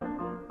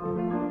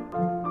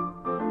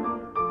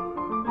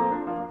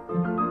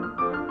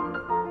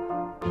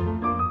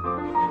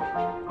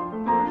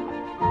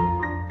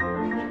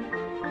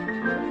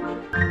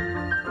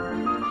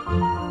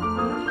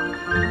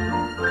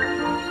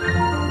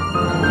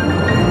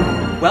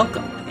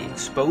Welcome to the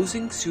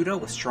Exposing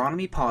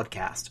Pseudo-Astronomy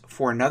podcast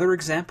for another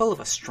example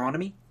of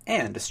astronomy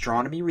and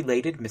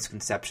astronomy-related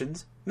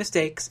misconceptions,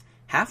 mistakes,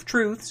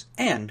 half-truths,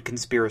 and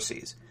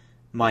conspiracies.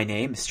 My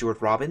name is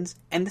Stuart Robbins,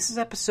 and this is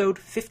episode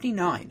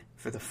 59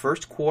 for the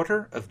first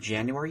quarter of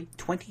January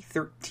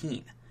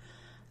 2013.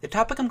 The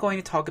topic I'm going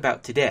to talk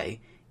about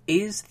today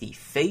is the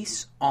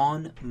face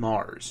on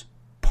Mars,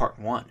 Part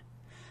 1.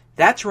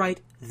 That's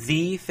right,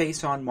 the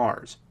face on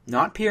Mars.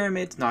 Not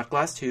pyramids, not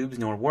glass tubes,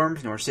 nor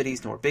worms, nor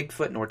cities, nor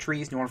Bigfoot, nor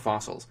trees, nor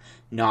fossils.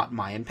 Not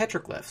Mayan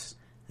petroglyphs.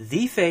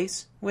 The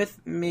face, with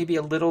maybe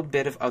a little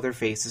bit of other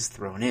faces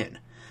thrown in.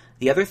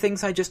 The other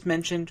things I just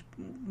mentioned,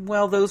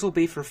 well, those will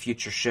be for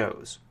future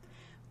shows.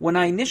 When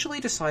I initially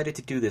decided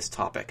to do this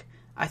topic,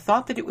 I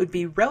thought that it would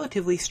be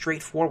relatively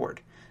straightforward.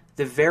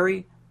 The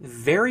very,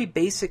 very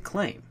basic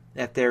claim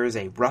that there is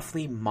a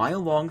roughly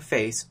mile-long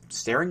face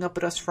staring up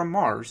at us from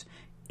Mars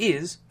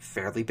is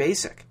fairly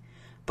basic.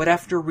 But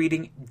after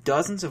reading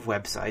dozens of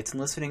websites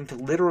and listening to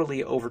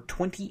literally over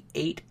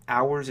 28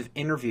 hours of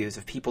interviews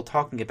of people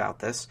talking about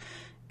this,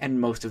 and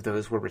most of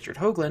those were Richard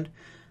Hoagland,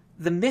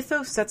 the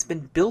mythos that's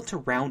been built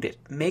around it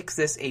makes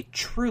this a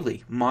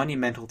truly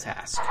monumental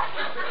task.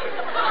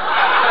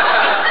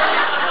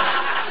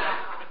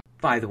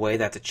 By the way,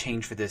 that's a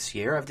change for this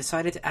year. I've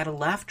decided to add a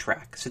laugh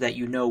track so that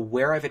you know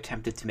where I've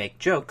attempted to make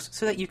jokes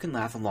so that you can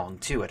laugh along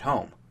too at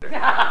home.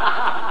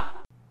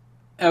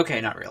 Okay,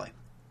 not really.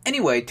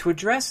 Anyway, to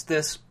address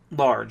this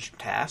large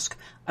task,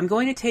 I'm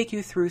going to take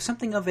you through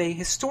something of a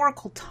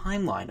historical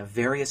timeline of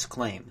various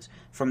claims,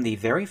 from the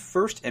very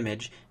first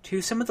image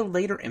to some of the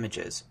later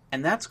images,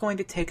 and that's going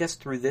to take us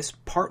through this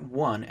Part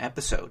 1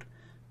 episode.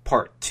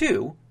 Part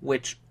 2,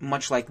 which,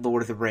 much like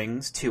Lord of the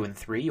Rings 2 and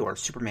 3 or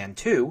Superman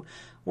 2,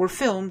 were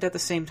filmed at the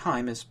same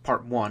time as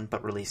Part 1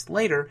 but released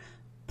later,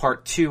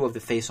 Part 2 of the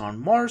Face on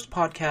Mars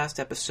podcast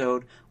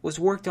episode was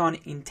worked on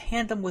in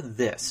tandem with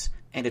this,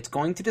 and it's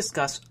going to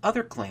discuss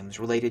other claims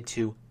related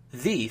to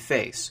the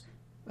face,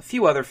 a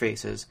few other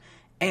faces,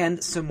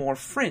 and some more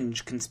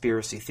fringe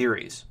conspiracy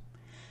theories.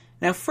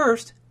 Now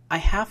first, I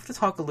have to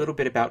talk a little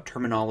bit about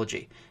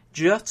terminology,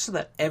 just so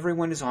that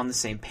everyone is on the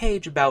same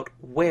page about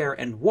where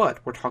and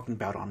what we're talking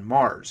about on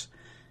Mars.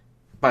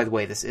 By the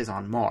way, this is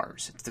on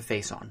Mars. It's the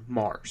face on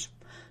Mars.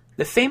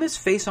 The famous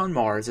face on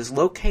Mars is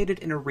located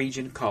in a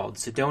region called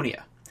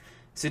Cydonia.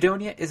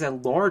 Cydonia is a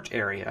large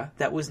area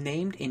that was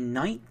named in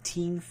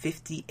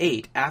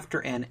 1958 after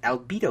an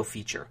albedo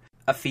feature,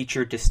 a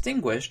feature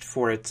distinguished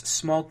for its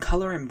small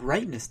color and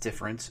brightness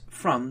difference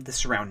from the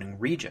surrounding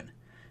region.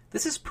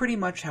 This is pretty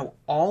much how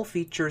all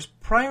features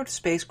prior to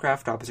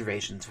spacecraft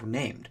observations were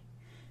named.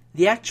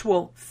 The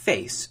actual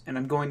face, and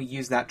I'm going to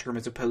use that term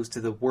as opposed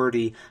to the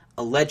wordy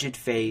alleged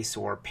face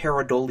or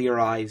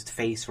pareidolia-ized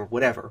face or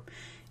whatever,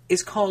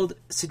 is called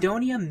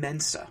Cydonia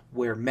Mensa,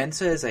 where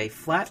Mensa is a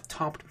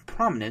flat-topped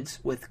prominence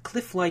with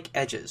cliff-like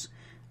edges,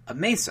 a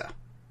mesa,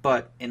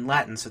 but in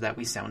Latin so that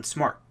we sound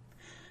smart.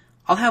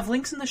 I'll have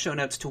links in the show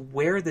notes to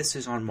where this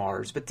is on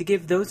Mars, but to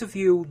give those of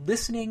you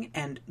listening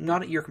and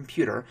not at your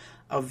computer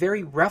a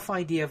very rough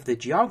idea of the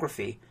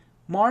geography,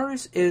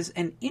 Mars is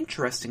an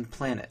interesting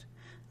planet.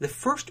 The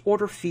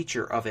first-order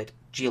feature of it,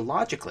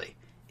 geologically,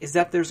 is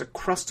that there's a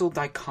crustal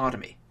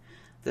dichotomy.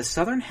 The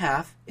southern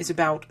half is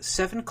about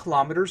 7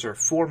 kilometers or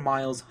 4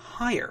 miles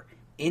higher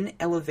in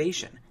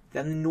elevation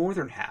than the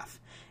northern half,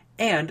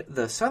 and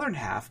the southern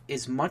half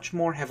is much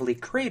more heavily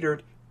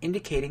cratered,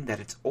 indicating that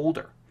it's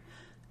older.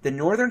 The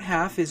northern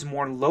half is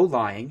more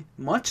low-lying,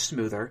 much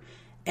smoother,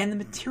 and the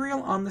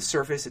material on the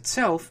surface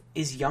itself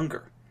is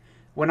younger.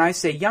 When I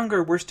say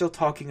younger, we're still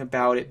talking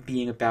about it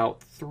being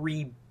about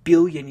 3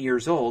 billion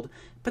years old,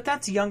 but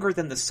that's younger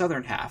than the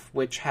southern half,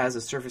 which has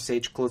a surface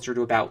age closer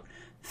to about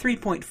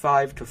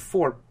 3.5 to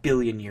 4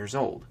 billion years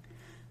old.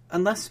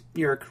 Unless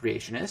you're a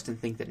creationist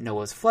and think that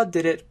Noah's flood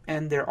did it,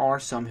 and there are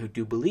some who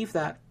do believe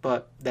that,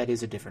 but that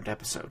is a different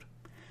episode.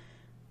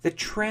 The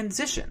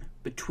transition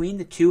between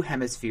the two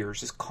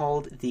hemispheres is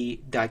called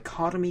the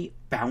dichotomy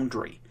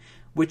boundary,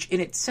 which in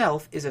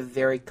itself is a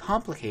very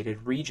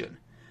complicated region.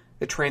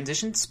 The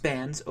transition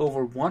spans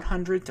over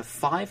 100 to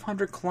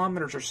 500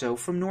 kilometers or so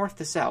from north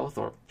to south,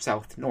 or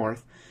south to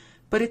north,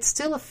 but it's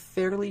still a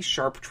fairly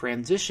sharp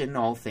transition,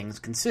 all things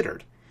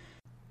considered.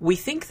 We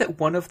think that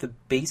one of the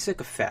basic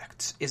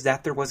effects is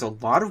that there was a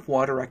lot of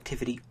water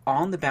activity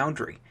on the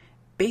boundary,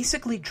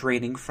 basically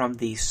draining from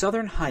the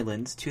southern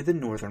highlands to the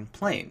northern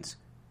plains.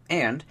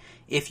 And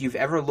if you've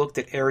ever looked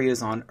at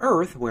areas on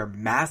Earth where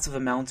massive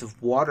amounts of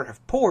water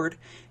have poured,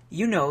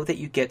 you know that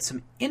you get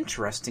some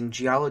interesting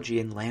geology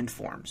and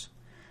landforms.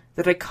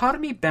 The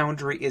dichotomy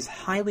boundary is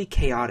highly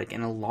chaotic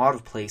in a lot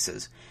of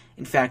places.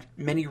 In fact,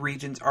 many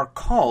regions are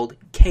called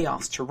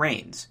chaos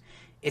terrains.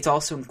 It's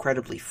also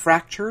incredibly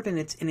fractured, and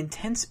it's an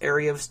intense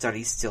area of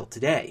study still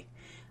today.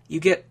 You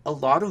get a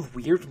lot of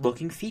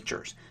weird-looking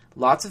features,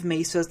 lots of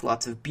mesas,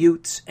 lots of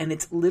buttes, and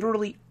it's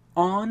literally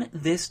on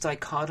this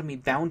dichotomy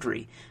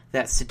boundary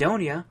that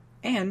Cydonia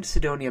and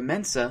Cydonia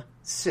Mensa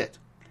sit.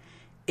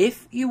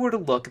 If you were to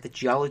look at the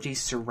geology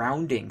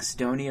surrounding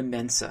Cydonia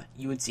Mensa,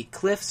 you would see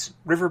cliffs,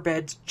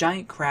 riverbeds,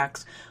 giant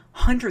cracks,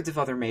 hundreds of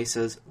other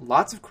mesas,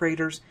 lots of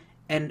craters,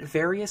 and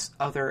various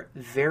other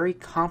very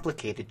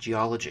complicated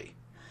geology.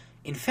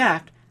 In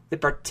fact, the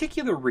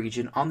particular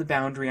region on the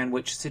boundary on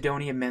which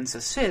Cydonia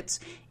Mensa sits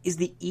is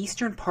the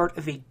eastern part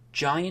of a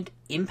giant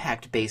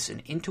impact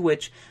basin into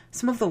which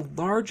some of the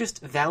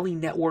largest valley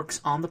networks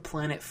on the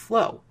planet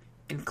flow,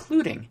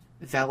 including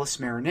Valles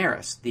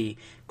Marineris, the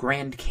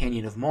Grand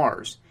Canyon of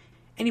Mars.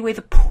 Anyway,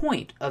 the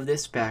point of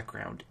this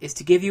background is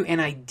to give you an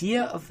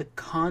idea of the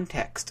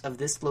context of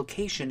this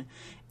location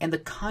and the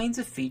kinds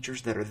of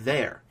features that are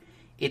there.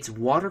 It's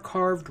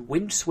water-carved,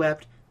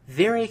 wind-swept,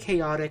 very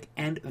chaotic,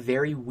 and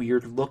very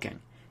weird-looking.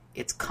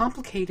 It's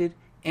complicated,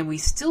 and we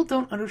still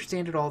don't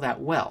understand it all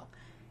that well,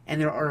 and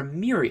there are a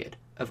myriad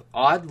of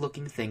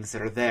odd-looking things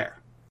that are there.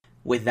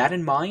 With that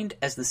in mind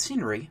as the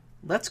scenery,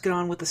 let's get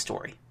on with the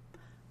story.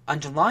 On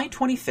July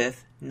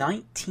 25th,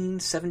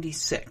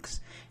 1976,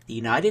 the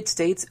United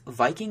States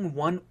Viking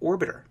 1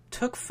 orbiter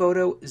took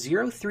photo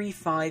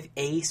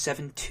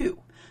 035A72,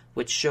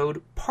 which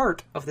showed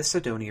part of the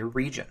Cydonia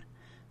region.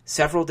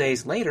 Several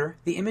days later,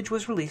 the image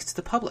was released to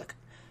the public.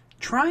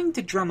 Trying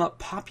to drum up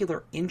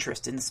popular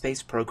interest in the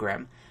space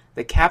program,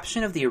 the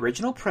caption of the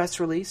original press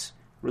release,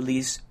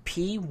 Release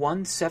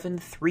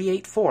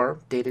P17384,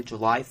 dated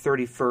July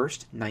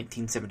 31st,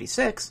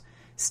 1976,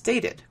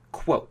 stated,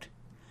 quote,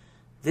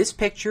 "This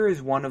picture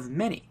is one of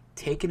many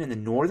taken in the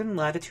northern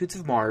latitudes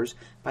of Mars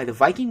by the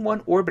Viking 1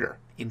 orbiter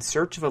in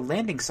search of a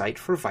landing site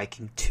for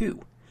Viking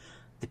 2.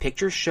 The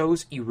picture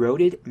shows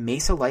eroded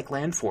mesa-like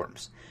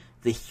landforms.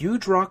 The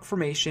huge rock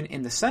formation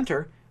in the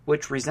center,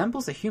 which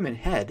resembles a human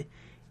head,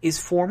 is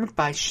formed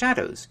by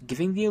shadows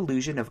giving the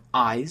illusion of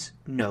eyes,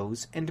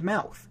 nose, and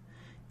mouth.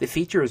 The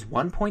feature is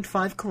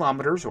 1.5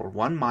 kilometers or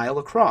 1 mile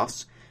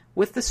across,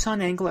 with the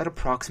sun angle at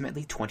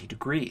approximately 20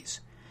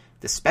 degrees.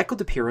 The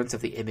speckled appearance of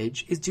the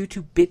image is due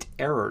to bit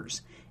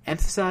errors,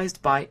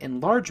 emphasized by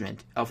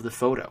enlargement of the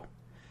photo.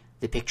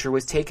 The picture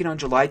was taken on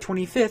July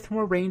 25th from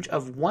a range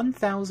of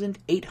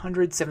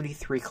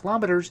 1,873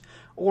 kilometers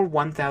or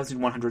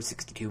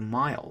 1,162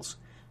 miles.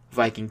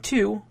 Viking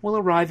 2 will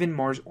arrive in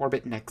Mars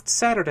orbit next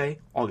Saturday,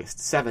 August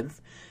 7th,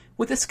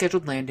 with a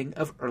scheduled landing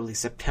of early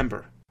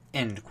September."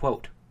 End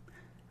quote.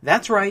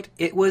 That's right,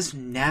 it was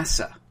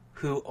NASA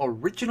who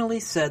originally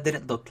said that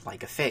it looked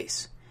like a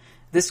face.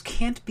 This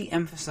can't be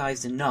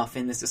emphasized enough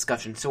in this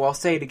discussion, so I'll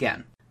say it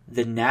again.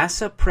 The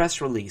NASA press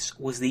release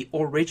was the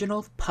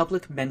original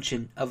public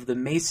mention of the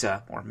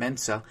Mesa, or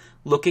Mensa,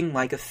 looking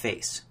like a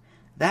face.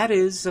 That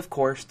is, of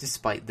course,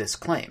 despite this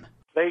claim.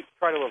 They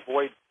try to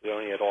avoid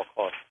Cydonia at all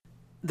costs.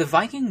 The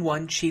Viking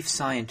 1 chief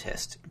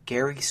scientist,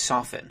 Gary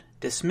Soffin,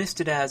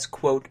 dismissed it as,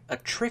 quote, "a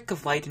trick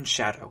of light and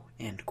shadow,"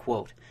 end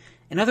quote.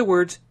 In other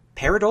words,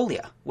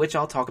 pareidolia, which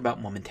I'll talk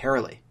about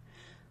momentarily.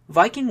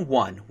 Viking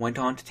 1 went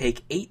on to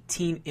take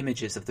 18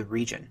 images of the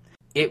region.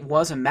 It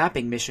was a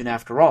mapping mission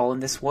after all,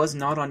 and this was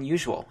not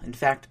unusual. In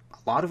fact, a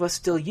lot of us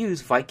still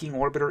use Viking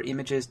orbiter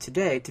images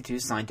today to do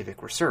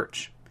scientific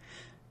research.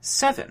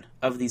 7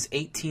 of these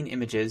 18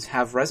 images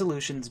have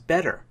resolutions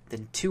better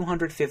than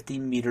 250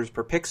 meters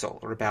per pixel,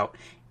 or about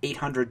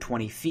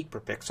 820 feet per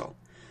pixel.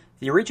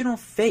 The original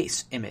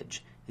face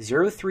image,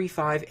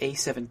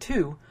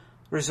 035A72,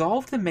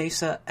 resolved the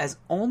mesa as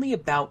only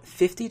about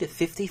 50 to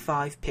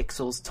 55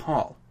 pixels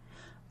tall.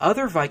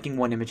 Other Viking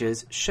 1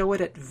 images show it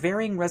at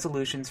varying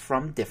resolutions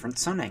from different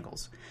sun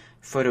angles.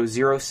 Photo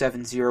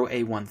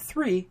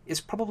 070A13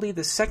 is probably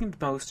the second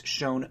most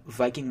shown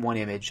Viking 1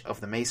 image of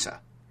the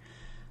mesa.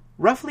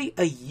 Roughly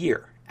a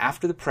year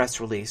after the press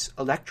release,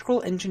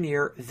 electrical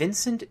engineer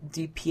Vincent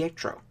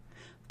DiPietro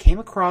came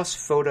across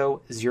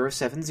photo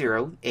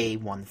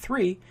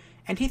 070A13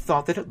 and he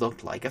thought that it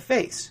looked like a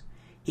face.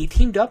 He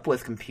teamed up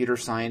with computer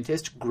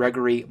scientist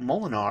Gregory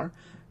Molinar,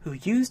 who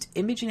used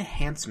image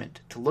enhancement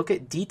to look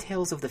at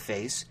details of the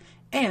face,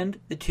 and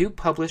the two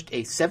published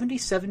a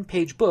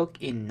 77-page book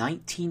in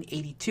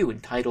 1982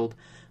 entitled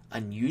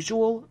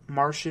Unusual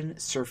Martian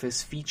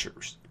Surface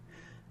Features.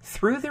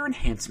 Through their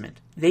enhancement,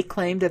 they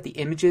claimed that the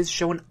images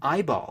show an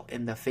eyeball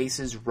in the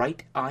face's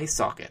right eye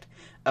socket,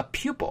 a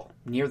pupil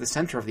near the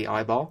center of the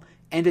eyeball,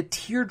 and a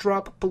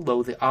teardrop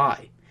below the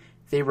eye.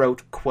 They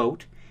wrote,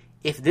 quote,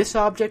 "If this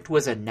object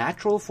was a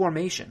natural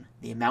formation,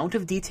 the amount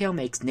of detail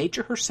makes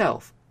nature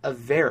herself a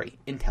very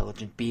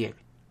intelligent being."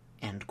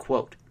 End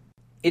quote.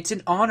 It's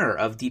in honor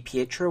of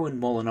DiPietro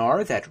and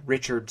Molinar that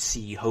Richard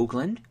C.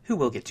 Hoagland, who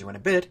we'll get to in a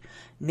bit,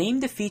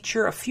 named a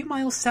feature a few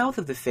miles south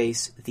of the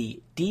face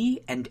the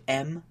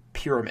D&M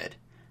Pyramid.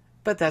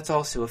 But that's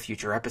also a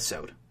future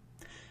episode.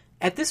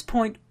 At this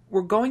point,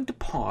 we're going to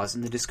pause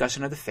in the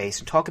discussion of the face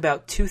and talk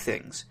about two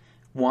things.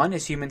 One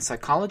is human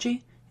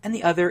psychology, and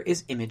the other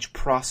is image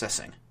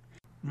processing.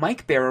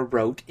 Mike Barra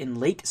wrote in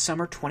late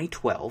summer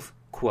 2012,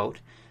 quote,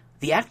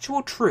 "The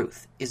actual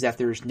truth is that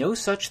there is no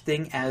such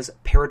thing as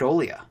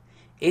pareidolia.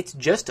 It's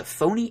just a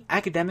phony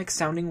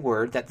academic-sounding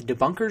word that the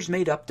debunkers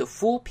made up to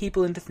fool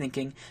people into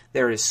thinking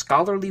there is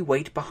scholarly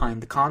weight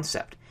behind the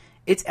concept.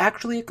 It's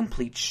actually a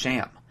complete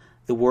sham.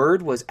 The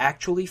word was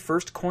actually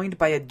first coined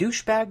by a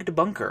douchebag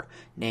debunker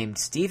named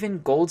Stephen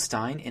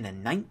Goldstein in a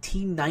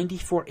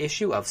 1994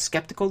 issue of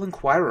Skeptical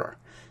Inquirer.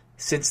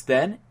 Since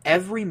then,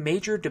 every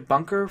major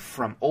debunker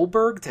from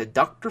Olberg to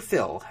Dr.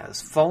 Phil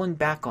has fallen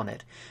back on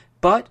it,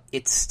 but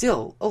it's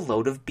still a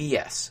load of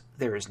BS.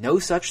 There is no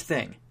such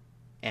thing.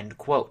 End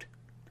quote.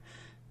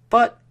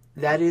 But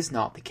that is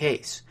not the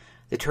case.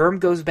 The term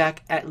goes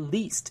back at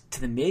least to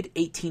the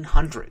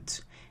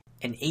mid-1800s.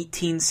 An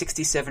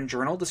 1867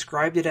 journal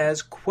described it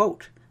as,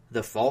 quote,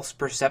 the false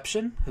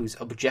perception whose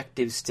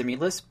objective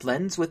stimulus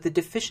blends with the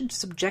deficient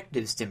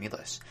subjective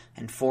stimulus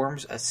and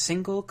forms a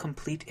single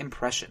complete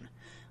impression.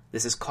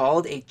 This is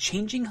called a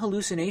changing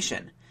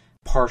hallucination,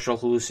 partial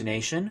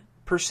hallucination,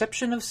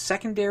 perception of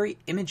secondary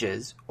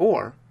images,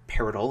 or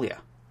pareidolia.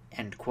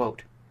 End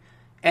quote.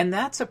 And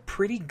that's a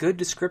pretty good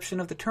description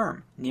of the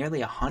term, nearly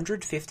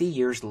 150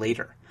 years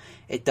later.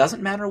 It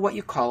doesn't matter what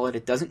you call it,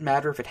 it doesn't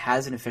matter if it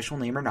has an official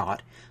name or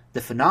not,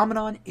 the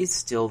phenomenon is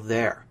still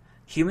there.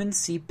 Humans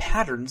see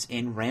patterns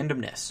in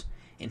randomness.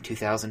 In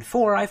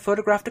 2004, I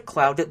photographed a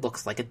cloud that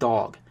looks like a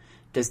dog.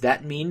 Does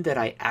that mean that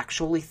I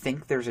actually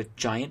think there's a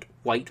giant,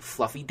 white,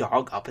 fluffy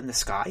dog up in the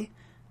sky?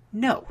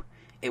 No.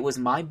 It was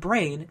my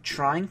brain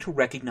trying to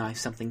recognize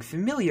something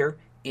familiar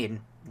in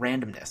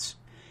randomness.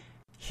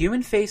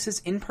 Human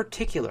faces in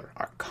particular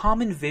are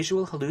common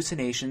visual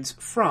hallucinations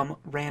from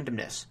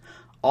randomness.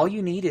 All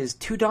you need is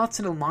 2 dots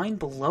and a line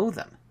below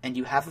them, and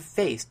you have a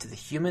face to the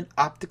human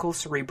optical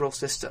cerebral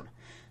system.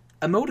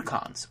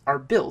 Emoticons are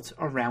built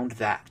around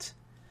that.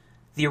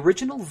 The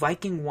original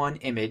Viking 1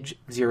 image,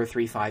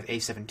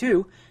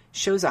 035A72,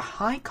 shows a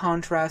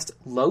high-contrast,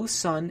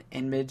 low-sun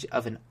image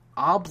of an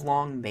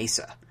oblong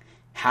mesa.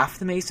 Half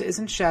the mesa is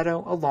in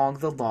shadow along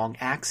the long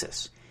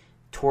axis.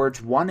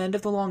 Towards one end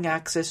of the long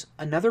axis,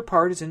 another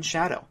part is in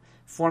shadow,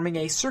 forming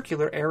a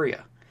circular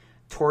area.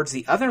 Towards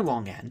the other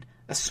long end,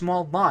 a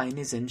small line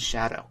is in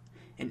shadow.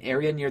 An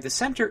area near the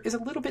center is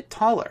a little bit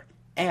taller,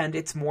 and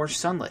it's more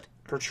sunlit,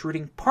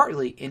 protruding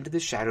partly into the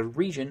shadowed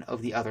region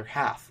of the other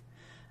half.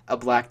 A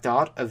black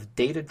dot of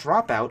data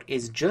dropout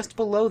is just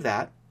below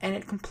that, and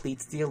it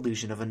completes the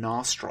illusion of a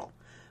nostril.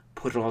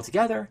 Put it all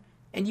together,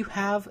 and you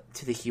have,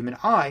 to the human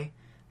eye,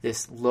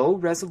 this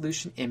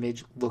low-resolution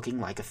image looking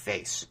like a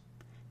face.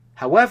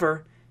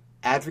 However,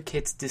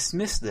 advocates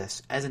dismiss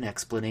this as an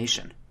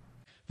explanation.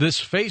 This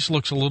face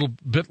looks a little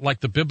bit like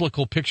the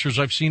biblical pictures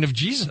I've seen of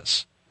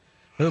Jesus.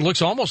 It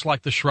looks almost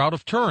like the Shroud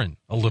of Turin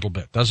a little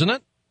bit, doesn't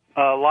it?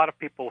 A lot of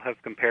people have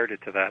compared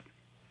it to that.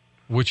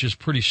 Which is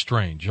pretty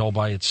strange all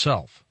by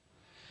itself.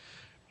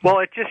 Well,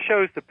 it just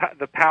shows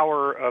the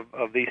power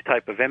of these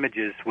type of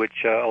images,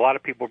 which a lot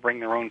of people bring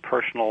their own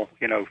personal,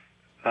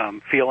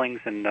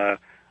 feelings and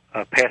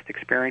past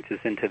experiences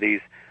into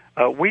these.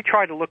 We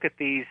try to look at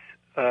these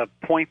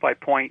point by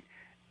point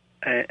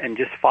and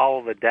just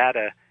follow the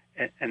data,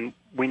 and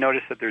we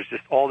notice that there's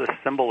just all this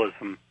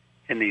symbolism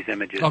in these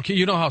images. Okay,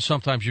 you know how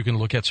sometimes you can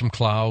look at some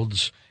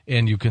clouds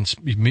and you can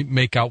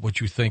make out what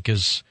you think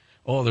is,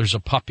 oh, there's a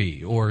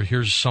puppy, or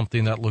here's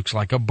something that looks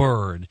like a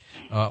bird,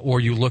 or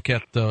you look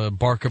at the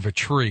bark of a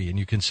tree and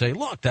you can say,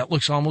 look, that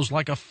looks almost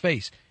like a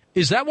face.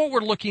 Is that what we're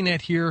looking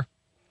at here?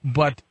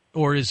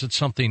 Or is it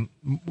something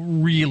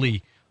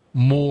really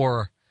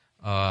more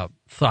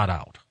thought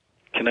out?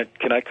 Can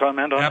I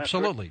comment on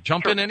Absolutely. that?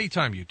 Jump in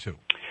anytime, you two.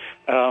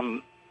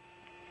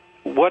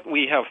 What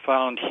we have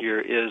found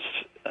here is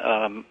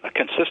a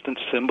consistent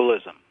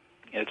symbolism.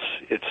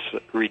 It's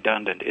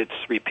redundant. It's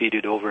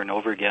repeated over and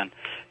over again.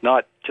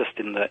 Not just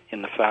in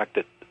the fact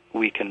that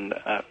we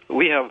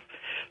have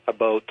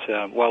about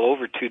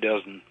over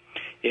 24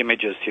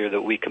 images here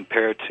that we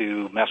compare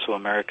to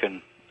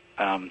Mesoamerican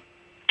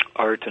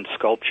art and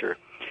sculpture.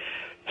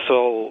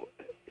 So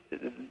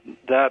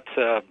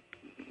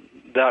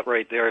that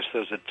right there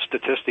says that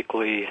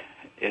statistically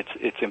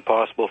it's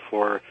impossible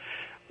for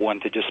one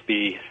to just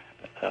be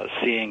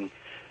seeing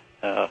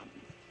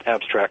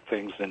abstract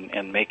things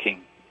and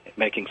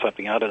making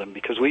something out of them,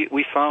 because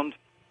we found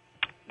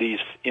these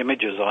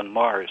images on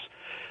Mars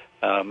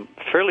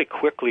fairly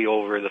quickly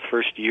over the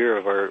first year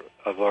of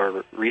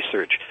our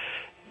research.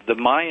 The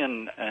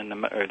Mayan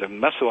or the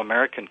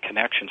Mesoamerican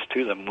connections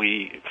to them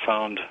we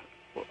found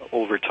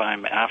over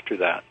time after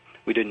that.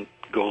 We didn't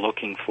go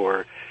looking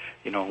for,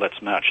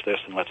 let's match this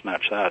and let's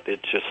match that.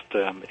 It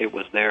just it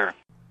was there.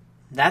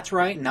 That's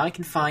right, now I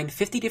can find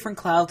 50 different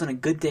clouds on a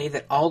good day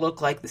that all look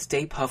like the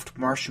Stay Puft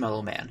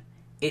Marshmallow Man.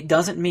 It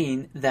doesn't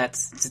mean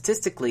that's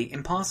statistically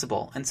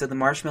impossible, and so the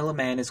Marshmallow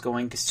Man is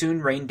going to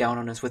soon rain down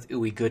on us with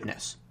ooey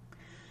goodness.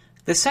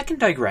 The second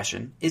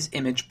digression is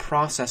image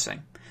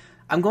processing.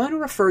 I'm going to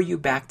refer you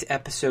back to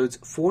episodes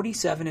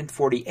 47 and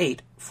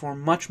 48 for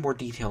much more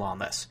detail on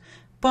this,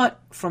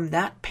 but from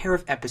that pair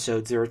of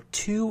episodes there are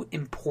 2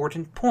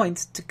 important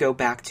points to go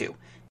back to,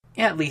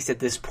 at least at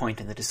this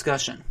point in the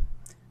discussion.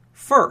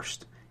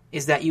 First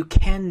is that you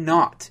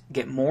cannot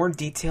get more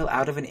detail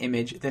out of an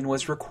image than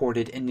was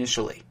recorded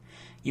initially.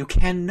 You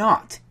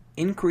cannot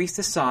increase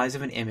the size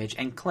of an image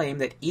and claim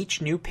that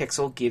each new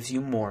pixel gives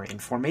you more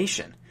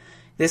information.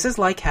 This is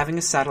like having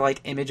a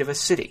satellite image of a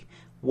city.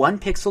 1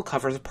 pixel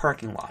covers a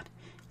parking lot.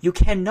 You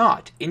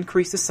cannot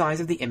increase the size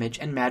of the image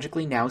and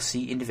magically now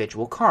see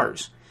individual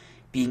cars.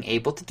 Being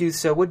able to do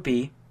so would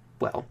be,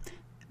 well,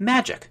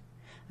 magic.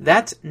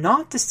 That's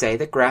not to say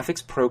that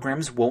graphics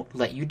programs won't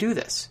let you do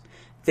this.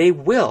 They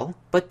will,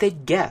 but they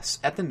guess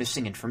at the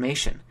missing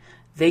information.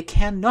 They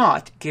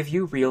cannot give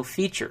you real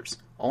features,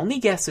 only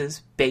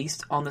guesses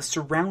based on the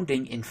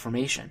surrounding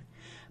information.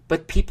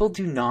 But people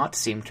do not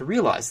seem to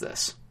realize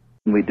this.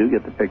 We do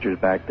get the pictures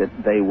back that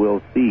they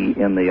will see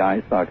in the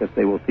eye sockets.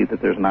 They will see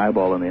that there's an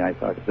eyeball in the eye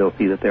sockets. They'll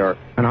see that there are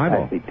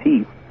actually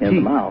teeth in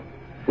the mouth,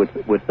 which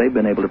they've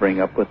been able to bring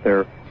up with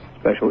their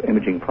special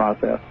imaging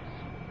process.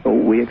 So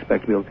we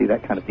expect to be able to see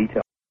that kind of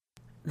detail.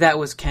 That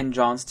was Ken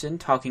Johnston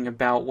talking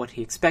about what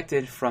he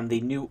expected from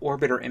the new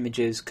orbiter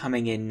images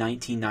coming in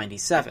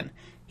 1997.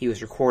 He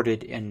was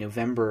recorded in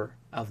November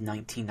of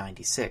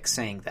 1996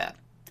 saying that.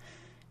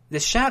 The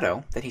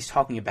shadow that he's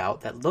talking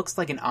about that looks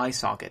like an eye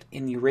socket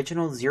in the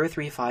original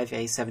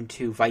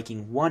 035A72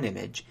 Viking 1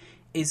 image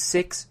is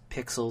 6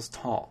 pixels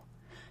tall,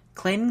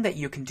 claiming that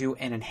you can do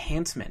an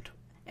enhancement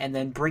and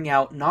then bring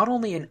out not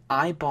only an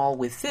eyeball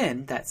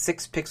within that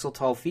 6 pixel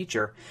tall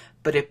feature,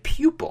 but a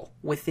pupil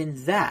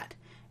within that,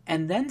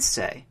 and then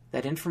say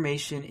that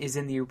information is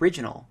in the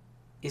original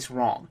is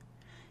wrong.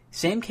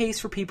 Same case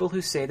for people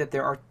who say that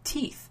there are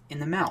teeth in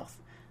the mouth.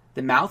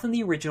 The mouth in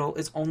the original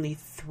is only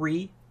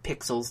 3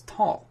 pixels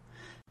tall.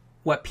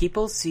 What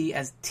people see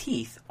as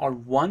teeth are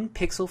 1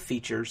 pixel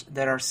features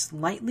that are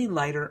slightly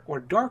lighter or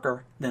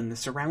darker than the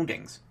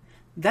surroundings.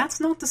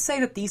 That's not to say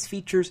that these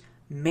features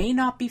may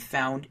not be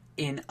found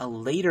in a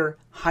later,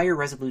 higher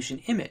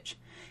resolution image,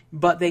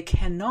 but they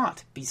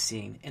cannot be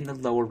seen in the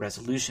lower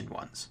resolution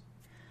ones.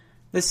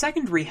 The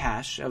second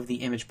rehash of the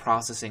image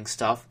processing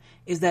stuff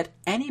is that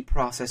any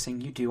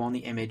processing you do on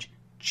the image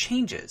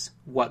changes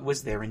what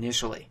was there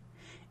initially.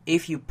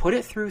 If you put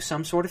it through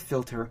some sort of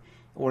filter,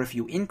 or if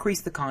you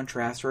increase the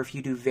contrast, or if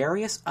you do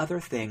various other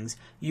things,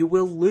 you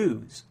will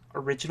lose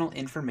original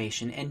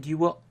information and you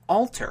will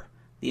alter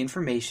the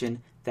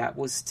information that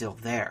was still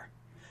there.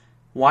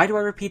 Why do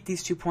I repeat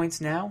these 2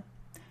 points now?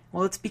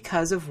 Well, it's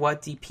because of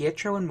what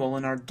DiPietro and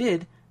Molinar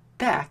did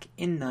back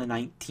in the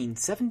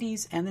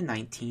 1970s and the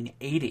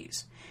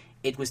 1980s.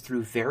 It was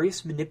through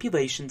various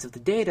manipulations of the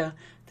data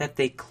that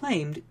they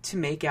claimed to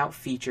make out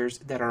features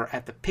that are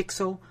at the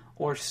pixel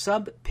or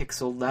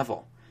sub-pixel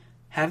level.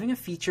 Having a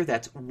feature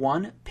that's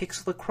 1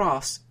 pixel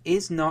across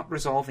is not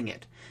resolving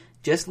it.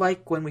 Just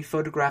like when we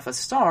photograph a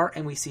star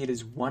and we see it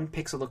as 1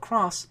 pixel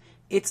across,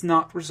 it's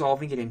not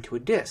resolving it into a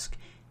disk.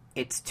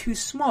 It's too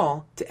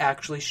small to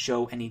actually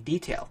show any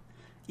detail.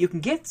 You can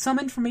get some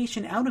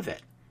information out of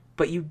it,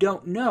 but you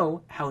don't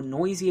know how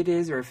noisy it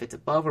is or if it's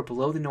above or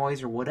below the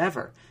noise or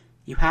whatever.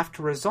 You have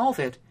to resolve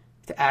it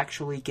to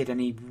actually get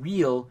any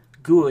real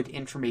good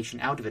information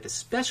out of it,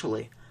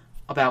 especially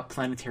about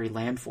planetary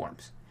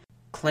landforms.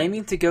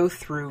 Claiming to go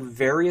through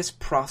various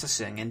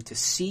processing and to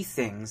see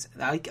things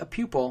like a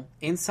pupil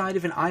inside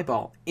of an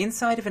eyeball,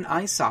 inside of an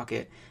eye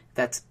socket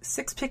that's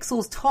 6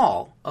 pixels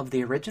tall of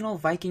the original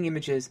Viking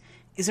images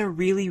is a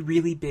really,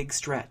 really big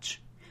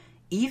stretch.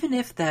 Even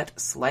if that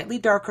slightly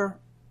darker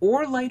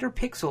or lighter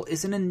pixel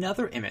is in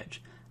another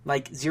image,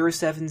 like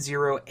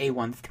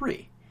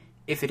 070A13,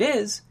 if it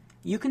is,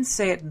 you can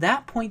say at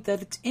that point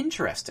that it's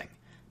interesting,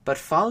 but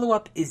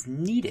follow-up is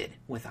needed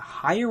with a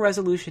higher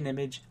resolution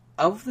image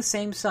of the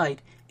same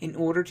site in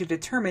order to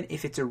determine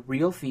if it's a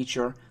real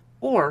feature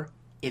or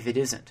if it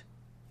isn't.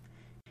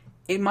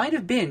 It might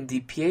have been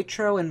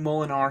DiPietro and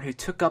Molinar who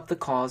took up the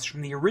cause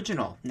from the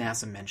original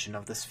NASA mention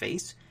of this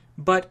face,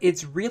 but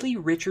it's really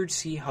Richard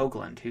C.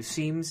 Hoagland who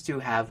seems to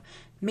have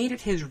made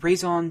it his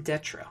raison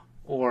d'etre,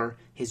 or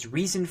his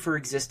reason for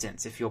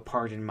existence, if you'll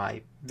pardon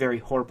my very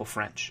horrible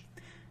French.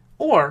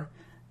 Or,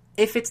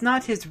 if it's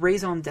not his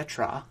raison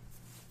d'etre,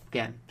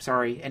 again,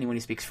 sorry anyone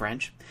who speaks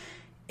French,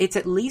 it's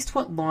at least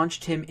what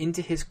launched him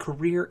into his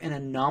career in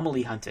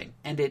anomaly hunting,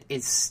 and it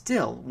is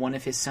still one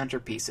of his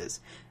centerpieces.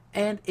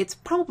 And it's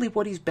probably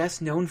what he's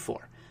best known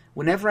for.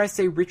 Whenever I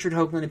say Richard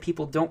Hoagland and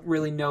people don't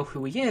really know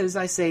who he is,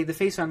 I say the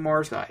Face on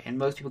Mars guy, and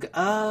most people go,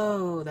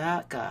 oh,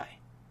 that guy.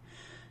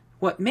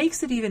 What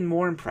makes it even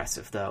more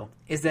impressive, though,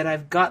 is that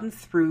I've gotten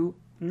through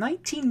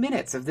 19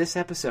 minutes of this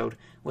episode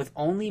with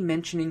only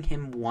mentioning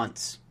him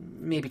once,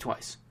 maybe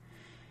twice.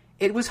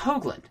 It was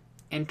Hoagland,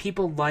 and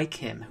people like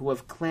him who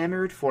have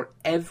clamored for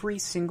every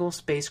single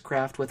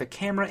spacecraft with a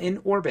camera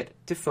in orbit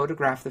to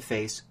photograph the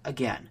face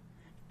again,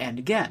 and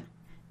again,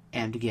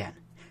 and again,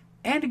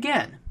 and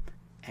again,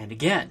 and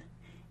again.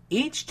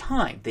 Each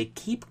time they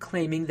keep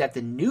claiming that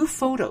the new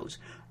photos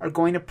are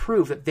going to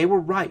prove that they were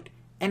right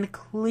and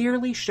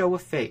clearly show a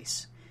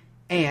face.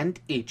 And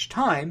each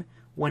time,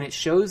 when it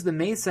shows the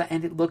mesa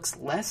and it looks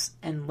less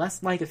and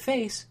less like a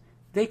face,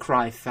 they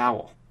cry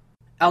foul.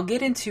 I'll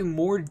get into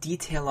more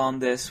detail on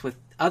this with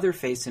other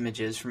face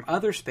images from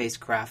other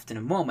spacecraft in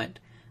a moment,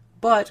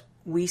 but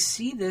we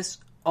see this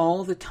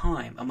all the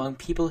time among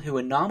people who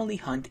anomaly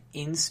hunt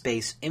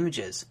in-space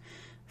images.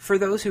 For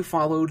those who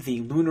followed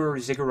the lunar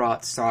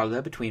ziggurat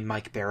saga between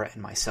Mike Barrett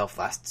and myself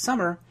last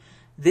summer,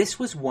 This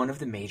was one of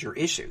the major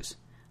issues.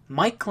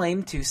 Mike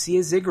claimed to see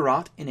a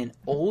ziggurat in an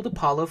old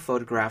Apollo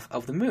photograph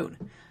of the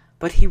moon,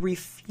 but he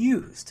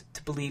refused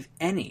to believe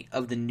any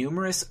of the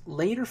numerous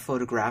later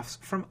photographs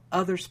from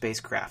other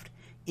spacecraft,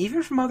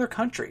 even from other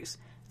countries,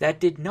 that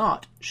did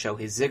not show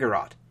his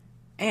ziggurat.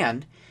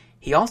 And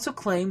he also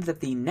claimed that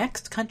the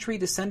next country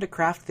to send a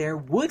craft there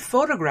would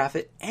photograph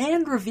it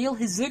and reveal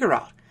his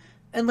ziggurat,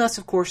 unless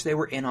of course they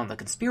were in on the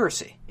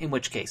conspiracy, in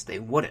which case they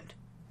wouldn't.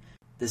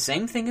 The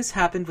same thing has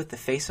happened with the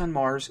face on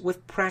Mars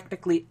with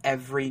practically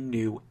every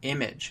new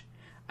image.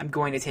 I'm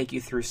going to take you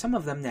through some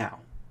of them now.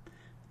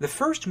 The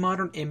first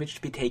modern image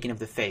to be taken of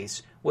the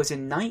face was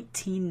in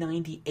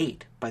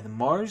 1998 by the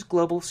Mars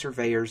Global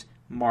Surveyor's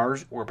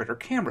Mars Orbiter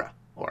Camera,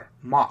 or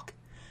MOC.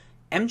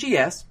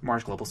 MGS,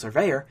 Mars Global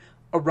Surveyor,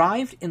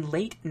 arrived in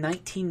late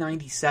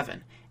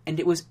 1997, and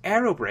it was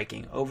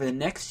aerobraking over the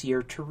next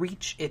year to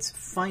reach its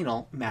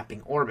final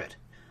mapping orbit.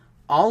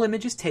 All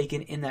images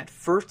taken in that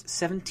first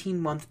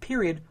 17-month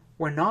period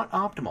were not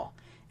optimal,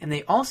 and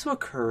they also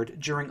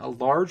occurred during a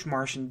large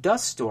Martian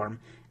dust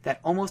storm that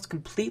almost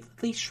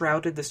completely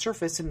shrouded the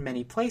surface in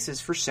many places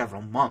for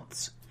several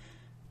months.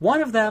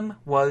 One of them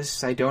was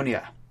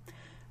Cydonia.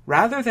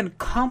 Rather than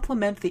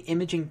compliment the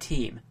imaging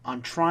team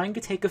on trying to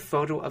take a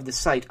photo of the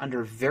site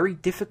under very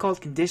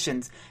difficult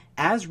conditions,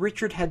 as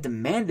Richard had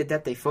demanded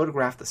that they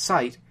photograph the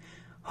site,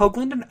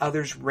 Hoagland and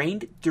others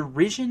rained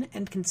derision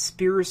and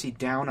conspiracy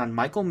down on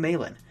Michael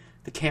Malin,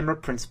 the camera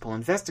principal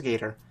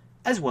investigator,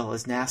 as well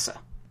as NASA.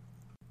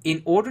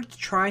 In order to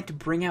try to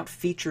bring out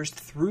features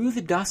through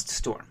the dust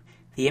storm,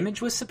 the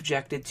image was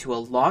subjected to a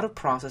lot of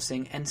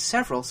processing and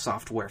several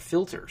software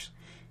filters.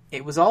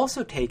 It was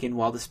also taken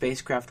while the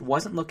spacecraft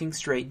wasn't looking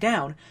straight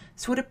down,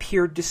 so it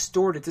appeared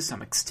distorted to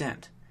some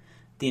extent.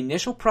 The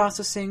initial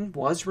processing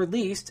was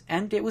released,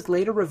 and it was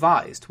later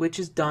revised, which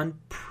is done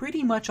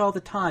pretty much all the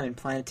time in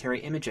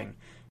planetary imaging,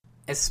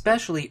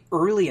 especially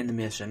early in the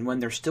mission when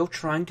they're still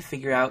trying to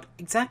figure out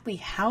exactly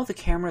how the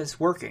camera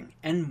is working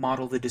and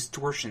model the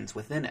distortions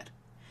within it.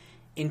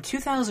 In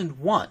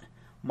 2001,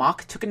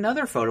 MOC took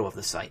another photo of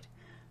the site.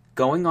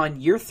 Going on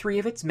year 3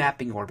 of its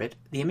mapping orbit,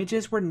 the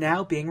images were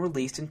now being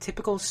released in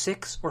typical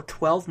 6 or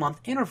 12-month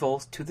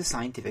intervals to the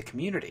scientific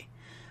community.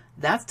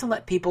 That's to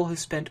let people who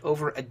spent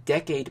over a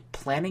decade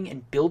planning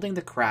and building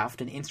the craft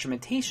and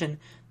instrumentation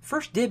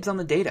first dibs on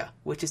the data,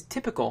 which is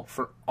typical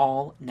for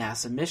all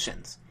NASA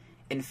missions.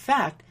 In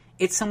fact,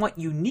 it's somewhat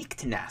unique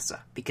to NASA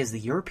because the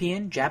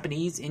European,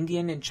 Japanese,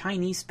 Indian, and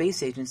Chinese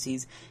space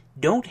agencies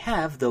don't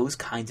have those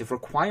kinds of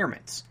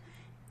requirements.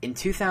 In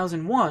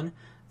 2001,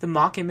 the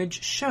MOC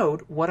image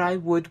showed what I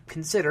would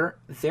consider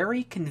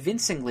very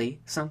convincingly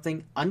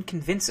something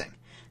unconvincing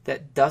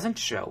that doesn't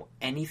show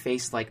any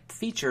face-like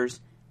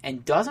features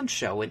and doesn't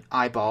show an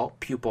eyeball,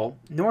 pupil,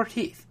 nor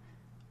teeth,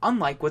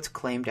 unlike what's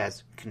claimed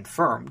as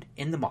confirmed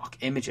in the MOC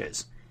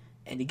images.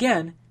 And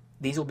again,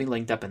 these will be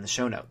linked up in the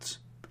show notes.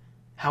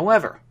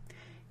 However,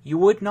 you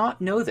would not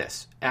know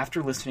this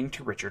after listening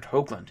to Richard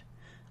Hoagland.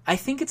 I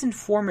think it's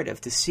informative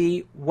to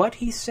see what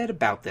he said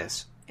about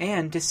this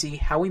and to see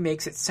how he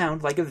makes it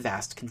sound like a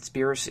vast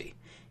conspiracy,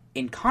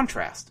 in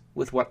contrast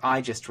with what I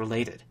just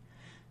related.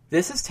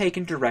 This is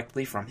taken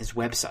directly from his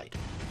website.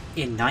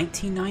 In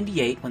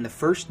 1998, when the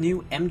first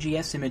new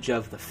MGS image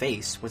of the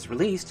face was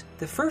released,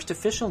 the first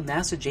official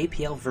NASA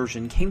JPL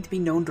version came to be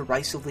known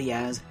derisively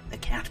as the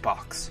Cat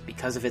Box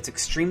because of its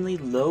extremely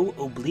low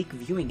oblique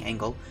viewing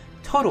angle,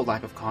 total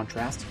lack of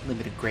contrast,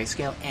 limited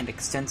grayscale, and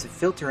extensive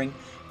filtering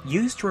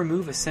used to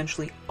remove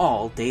essentially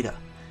all data.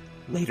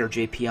 Later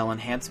JPL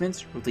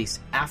enhancements,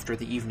 released after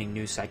the evening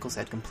news cycles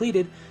had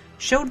completed,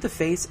 showed the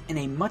face in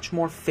a much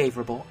more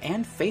favorable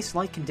and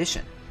face-like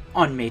condition.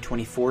 On May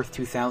 24,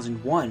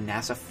 2001,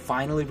 NASA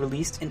finally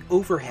released an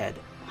overhead,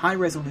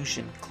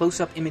 high-resolution,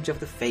 close-up image of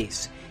the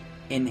face.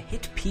 In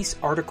hit-piece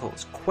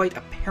articles, quite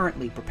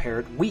apparently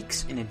prepared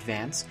weeks in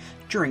advance,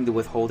 during the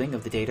withholding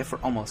of the data for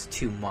almost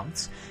 2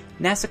 months,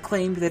 NASA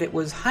claimed that it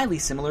was highly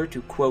similar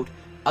to, quote,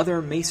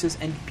 other mesas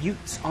and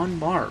buttes on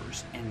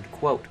Mars, end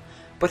quote,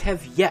 but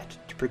have yet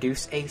to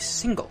produce a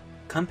single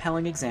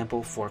compelling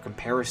example for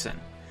comparison.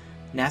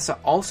 NASA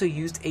also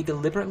used a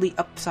deliberately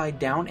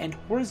upside-down and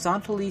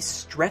horizontally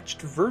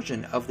stretched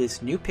version of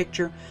this new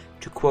picture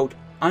to, quote,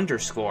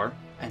 underscore,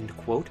 end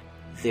quote,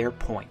 their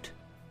point.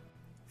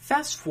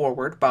 Fast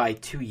forward by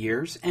 2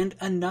 years, and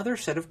another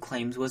set of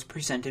claims was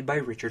presented by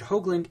Richard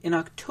Hoagland in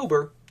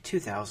October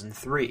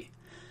 2003.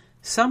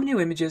 Some new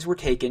images were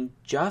taken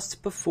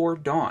just before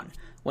dawn,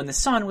 when the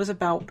sun was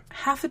about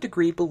half a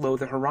degree below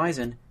the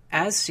horizon,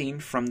 as seen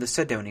from the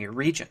Cydonia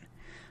region.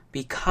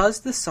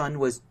 Because the sun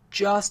was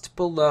just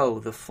below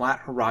the flat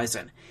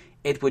horizon,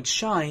 it would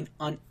shine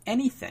on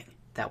anything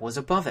that was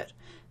above it,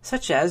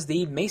 such as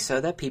the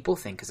mesa that people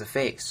think is a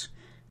face.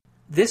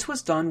 This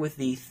was done with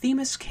the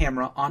Themis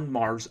camera on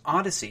Mars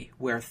Odyssey,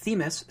 where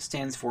Themis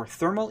stands for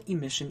Thermal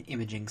Emission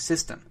Imaging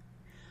System.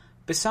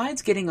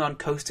 Besides getting on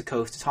Coast to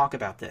Coast to talk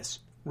about this,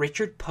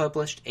 Richard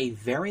published a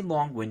very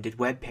long-winded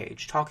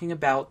webpage talking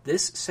about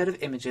this set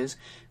of images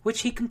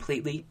which he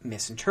completely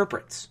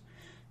misinterprets.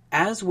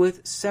 As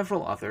with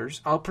several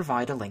others, I'll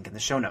provide a link in the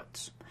show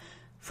notes.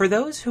 For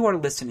those who are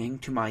listening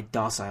to my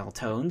docile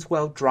tones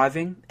while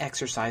driving,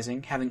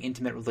 exercising, having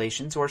intimate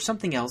relations, or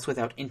something else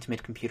without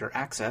intimate computer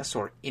access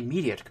or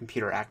immediate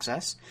computer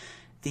access,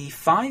 the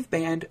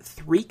 5-band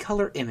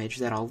 3-color image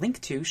that I'll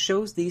link to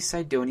shows the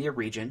Cydonia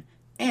region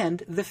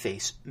and the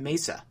face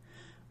mesa.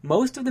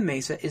 Most of the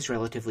mesa is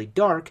relatively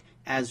dark,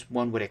 as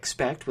one would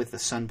expect with the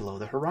sun below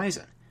the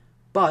horizon.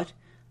 But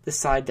the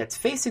side that's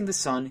facing the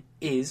sun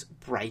is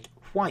bright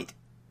white.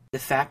 The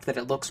fact that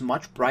it looks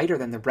much brighter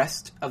than the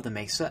rest of the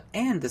mesa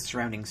and the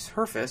surrounding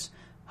surface,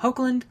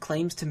 Hoagland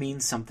claims to mean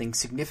something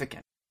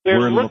significant.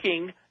 We're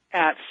looking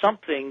at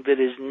something that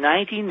is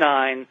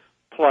 99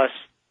 plus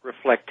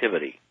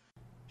reflectivity.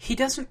 He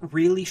doesn't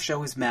really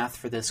show his math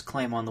for this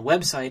claim on the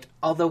website,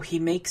 although he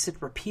makes it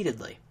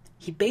repeatedly.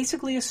 He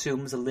basically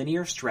assumes a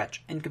linear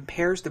stretch and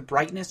compares the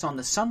brightness on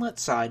the sunlit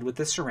side with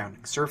the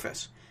surrounding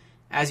surface.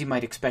 As you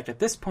might expect at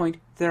this point,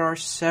 there are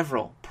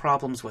several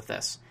problems with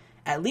this.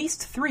 At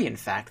least 3, in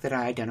fact, that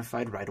I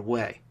identified right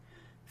away.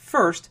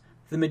 First,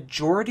 the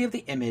majority of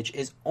the image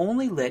is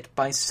only lit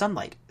by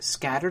sunlight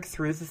scattered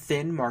through the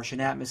thin Martian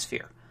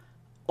atmosphere.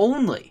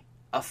 Only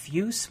a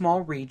few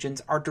small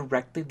regions are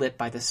directly lit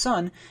by the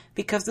sun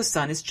because the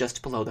sun is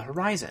just below the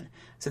horizon,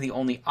 so the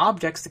only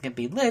objects that can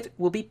be lit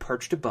will be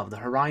perched above the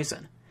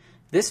horizon.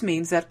 This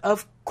means that,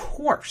 of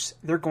course,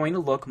 they're going to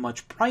look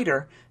much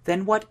brighter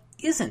than what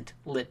isn't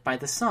lit by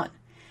the sun.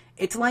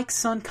 It's like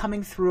sun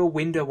coming through a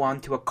window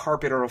onto a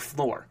carpet or a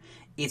floor.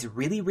 It's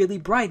really, really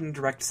bright in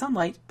direct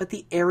sunlight, but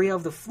the area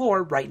of the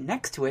floor right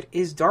next to it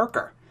is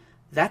darker.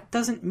 That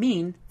doesn't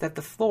mean that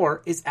the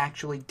floor is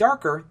actually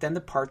darker than the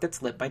part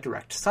that's lit by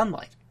direct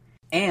sunlight.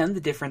 And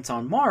the difference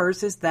on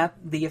Mars is that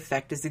the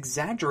effect is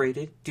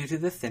exaggerated due to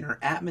the thinner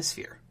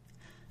atmosphere.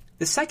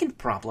 The second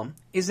problem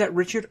is that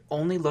Richard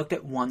only looked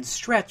at one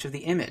stretch of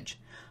the image.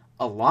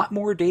 A lot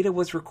more data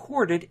was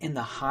recorded in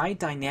the high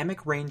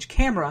dynamic range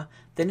camera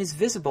than is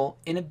visible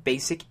in a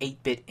basic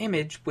 8-bit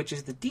image, which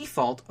is the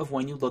default of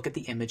when you look at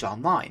the image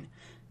online,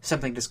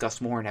 something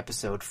discussed more in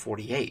episode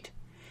 48.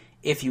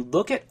 If you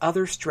look at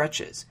other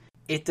stretches,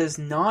 it does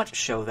not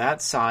show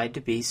that side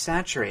to be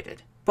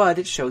saturated, but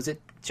it shows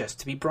it just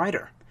to be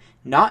brighter,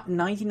 not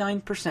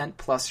 99%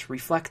 plus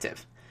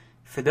reflective.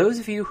 For those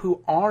of you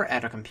who are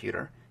at a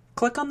computer,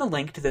 click on the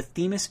link to the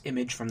Themis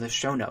image from the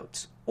show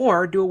notes,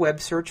 or do a web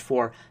search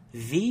for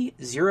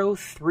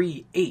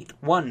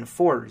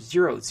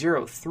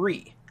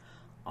V038140003.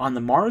 On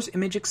the Mars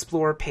Image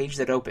Explorer page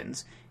that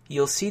opens,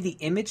 you'll see the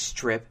image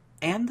strip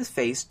and the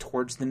face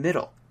towards the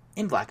middle,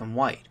 in black and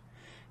white.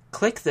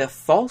 Click the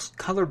False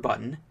Color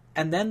button,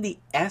 and then the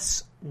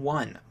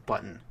S1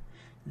 button.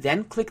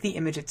 Then click the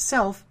image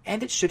itself,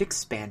 and it should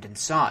expand in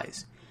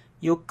size.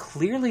 You'll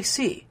clearly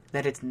see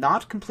that it's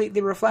not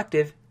completely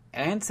reflective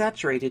and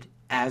saturated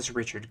as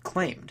Richard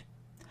claimed.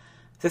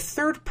 The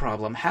third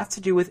problem has to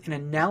do with an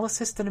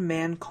analysis that a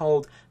man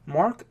called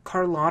Mark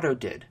Carlotto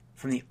did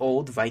from the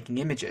old Viking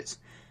images.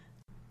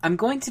 I'm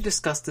going to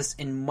discuss this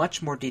in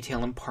much more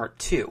detail in part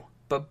 2,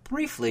 but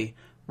briefly,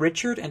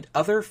 Richard and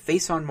other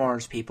Face on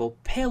Mars people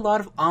pay a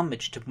lot of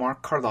homage to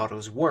Mark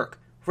Carlotto's work,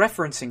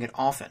 referencing it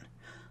often.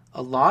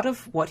 A lot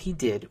of what he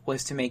did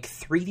was to make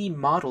 3D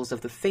models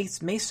of the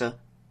face mesa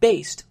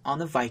based on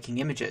the Viking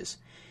images.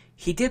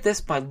 He did this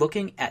by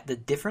looking at the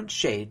different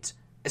shades,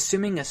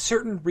 assuming a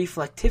certain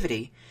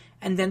reflectivity,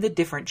 and then the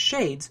different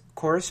shades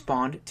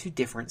correspond to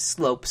different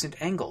slopes and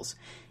angles.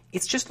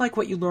 It's just like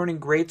what you learn in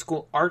grade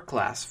school art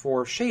class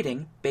for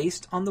shading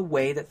based on the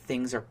way that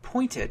things are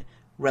pointed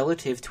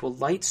relative to a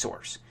light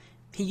source.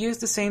 He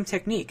used the same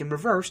technique in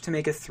reverse to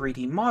make a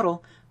 3D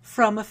model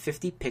from a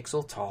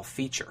 50-pixel tall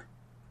feature.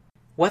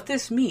 What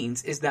this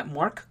means is that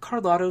Mark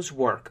Carlotto's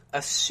work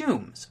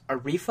assumes a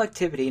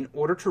reflectivity in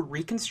order to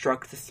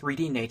reconstruct the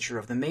 3D nature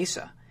of the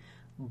mesa.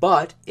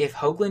 But if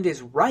Hoagland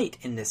is right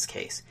in this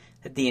case,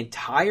 that the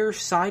entire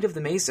side of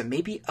the mesa,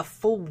 maybe a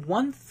full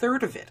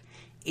 1/3 of it,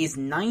 is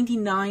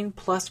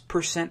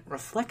 99+%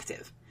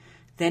 reflective,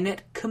 then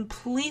it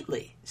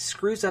completely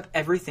screws up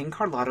everything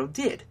Carlotto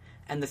did,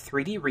 and the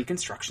 3D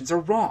reconstructions are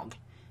wrong.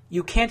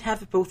 You can't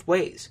have it both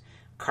ways.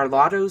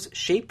 Carlotto's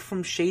shape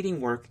from shading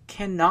work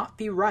cannot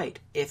be right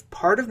if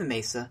part of the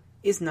mesa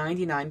is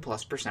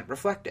 99+%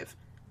 reflective.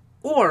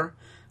 Or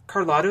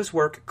Carlotto's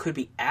work could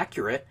be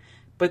accurate,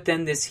 but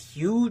then this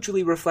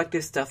hugely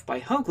reflective stuff by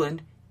Hoagland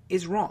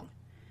is wrong.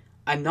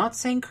 I'm not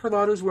saying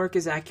Carlotto's work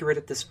is accurate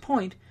at this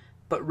point,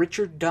 but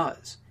Richard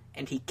does,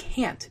 and he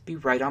can't be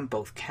right on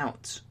both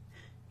counts.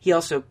 He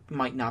also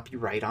might not be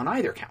right on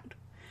either count.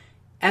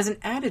 As an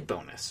added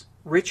bonus,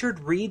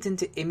 Richard reads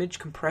into image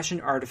compression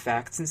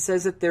artifacts and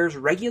says that there's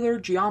regular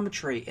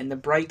geometry in the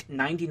bright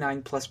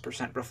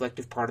 99+%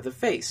 reflective part of the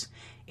face,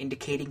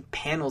 indicating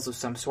panels of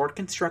some sort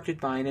constructed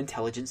by an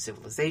intelligent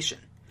civilization.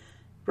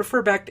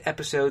 Refer back to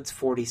episodes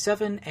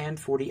 47 and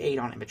 48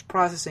 on image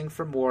processing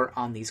for more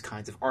on these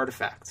kinds of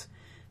artifacts,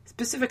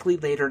 specifically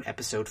later in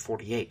episode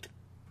 48.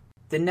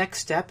 The next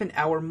step in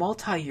our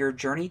multi-year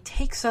journey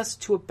takes us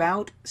to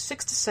about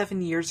 6 to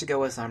 7 years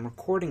ago as I'm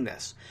recording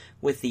this,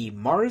 with the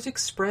Mars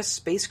Express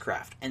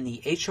spacecraft and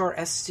the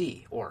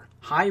HRSC, or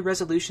High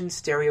Resolution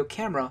Stereo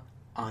Camera,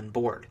 on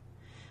board.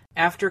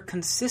 After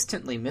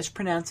consistently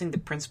mispronouncing the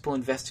principal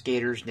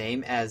investigator's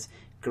name as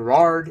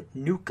Gerard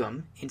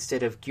Newcomb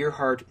instead of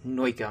Gerhard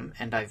Neucomb,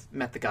 and I've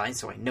met the guy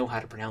so I know how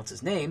to pronounce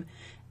his name,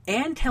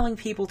 and telling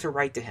people to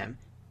write to him,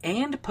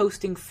 and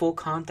posting full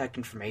contact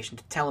information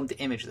to tell him to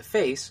image the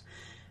face,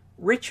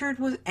 Richard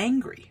was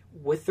angry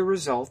with the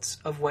results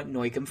of what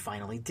Neucomb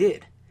finally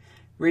did.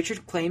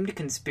 Richard claimed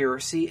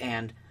conspiracy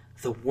and,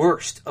 the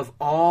worst of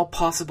all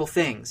possible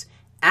things,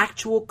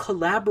 actual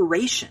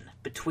collaboration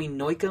between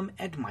Neucomb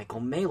and Michael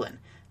Malin,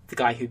 the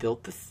guy who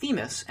built the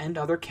Themis and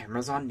other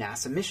cameras on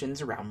NASA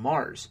missions around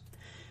Mars.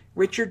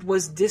 Richard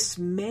was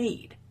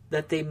dismayed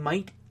that they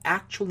might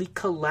actually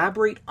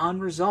collaborate on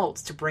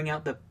results to bring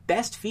out the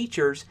best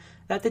features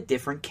that the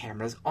different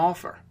cameras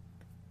offer.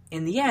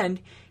 In the end,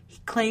 he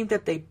claimed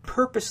that they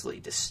purposely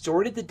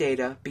distorted the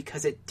data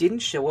because it didn't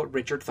show what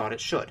Richard thought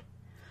it should.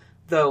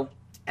 Though,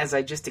 as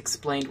I just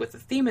explained with the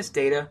Themis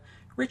data,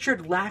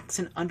 Richard lacks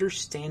an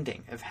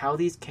understanding of how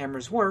these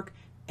cameras work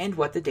and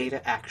what the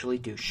data actually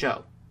do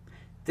show.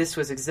 This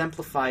was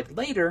exemplified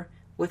later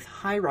with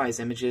HiRISE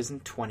images in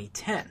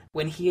 2010,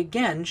 when he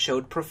again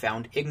showed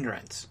profound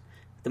ignorance.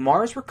 The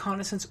Mars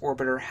Reconnaissance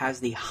Orbiter has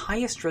the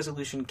highest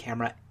resolution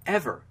camera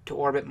ever to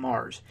orbit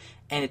Mars,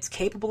 and it's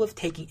capable of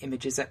taking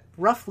images at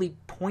roughly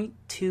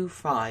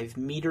 0.25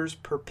 meters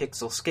per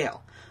pixel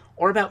scale,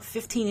 or about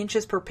 15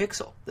 inches per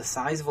pixel, the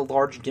size of a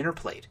large dinner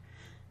plate.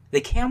 The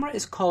camera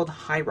is called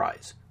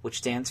HiRISE, which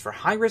stands for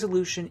High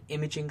Resolution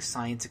Imaging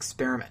Science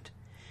Experiment.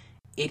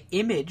 It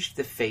imaged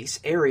the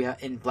face area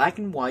in black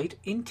and white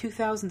in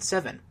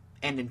 2007,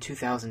 and in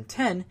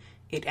 2010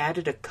 it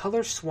added a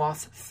color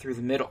swath through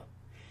the middle.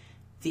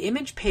 The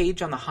image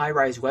page on the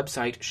HiRISE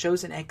website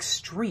shows an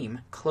extreme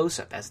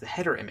close-up as the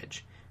header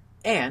image,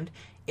 and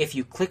if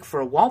you click for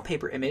a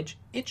wallpaper image,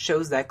 it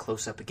shows that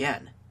close-up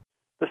again.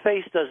 The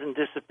face doesn't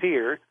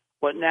disappear.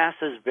 What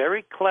NASA's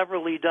very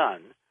cleverly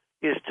done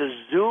is to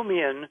zoom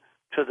in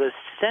to the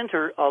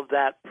center of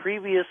that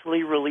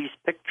previously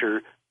released picture,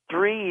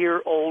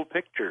 3-year-old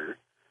picture,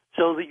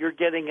 so that you're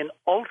getting an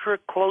ultra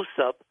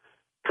close-up,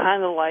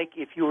 kind of like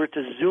if you were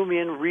to zoom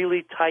in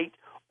really tight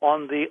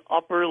on the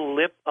upper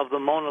lip of the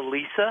Mona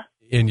Lisa.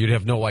 And you'd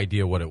have no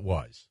idea what it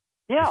was.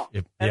 Yeah.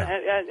 Yeah.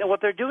 And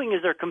what they're doing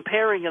is they're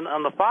comparing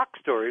on the Fox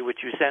story, which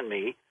you sent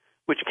me,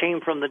 which came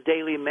from the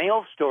Daily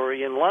Mail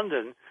story in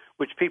London,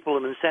 which people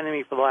have been sending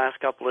me for the last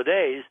couple of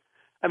days.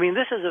 I mean,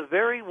 this is a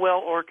very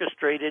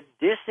well-orchestrated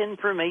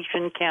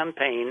disinformation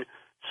campaign,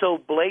 so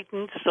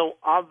blatant, so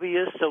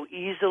obvious, so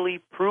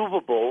easily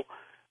provable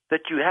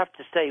that you have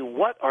to say,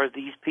 what are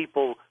these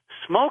people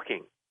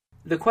smoking?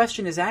 The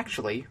question is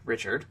actually,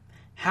 Richard,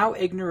 how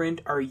ignorant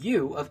are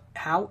you of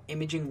how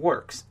imaging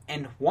works,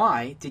 and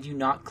why did you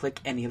not click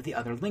any of the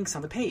other links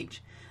on the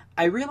page?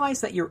 I realize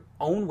that your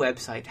own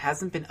website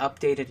hasn't been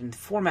updated in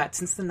format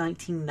since the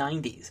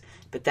 1990s,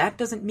 but that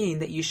doesn't mean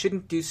that you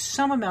shouldn't do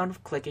some amount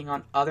of clicking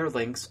on other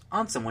links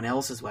on someone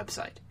else's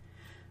website.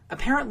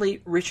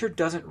 Apparently, Richard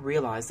doesn't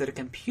realize that a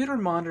computer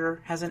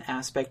monitor has an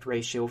aspect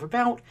ratio of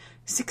about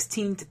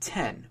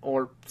 16:10,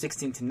 or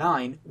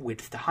 16:9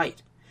 width to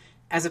height,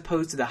 as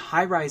opposed to the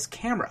HiRISE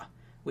camera,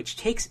 which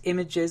takes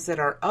images that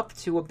are up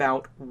to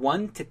about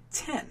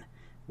 1:10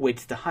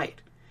 width to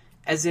height.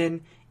 As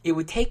in, it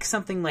would take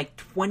something like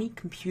 20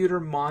 computer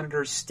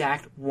monitors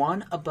stacked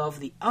one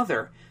above the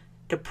other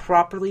to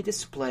properly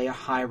display a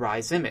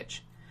HiRISE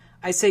image.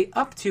 I say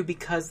up to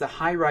because the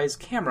HiRISE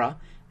camera,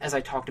 as I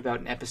talked about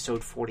in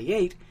episode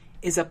 48,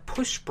 is a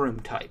push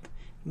broom type,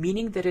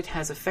 meaning that it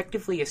has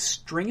effectively a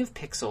string of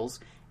pixels,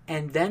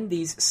 and then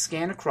these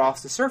scan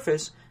across the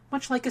surface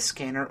much like a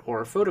scanner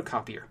or a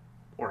photocopier,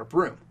 or a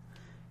broom.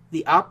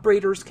 The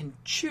operators can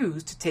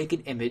choose to take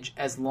an image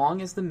as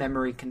long as the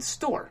memory can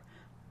store,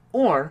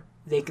 or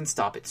they can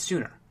stop it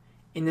sooner.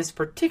 In this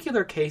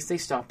particular case, they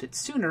stopped it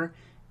sooner,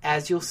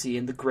 as you'll see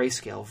in the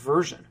grayscale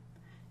version.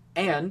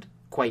 And,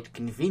 quite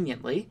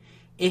conveniently,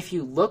 if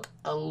you look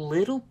a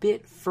little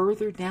bit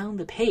further down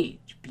the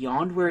page,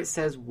 beyond where it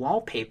says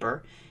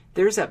wallpaper,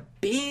 there's a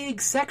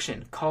big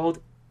section called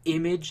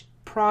Image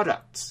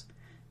Products.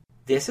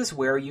 This is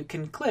where you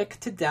can click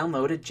to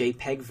download a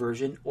JPEG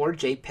version or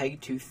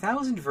JPEG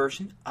 2000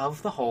 version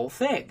of the whole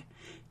thing.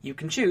 You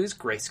can choose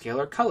grayscale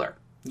or color.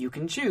 You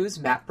can choose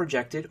map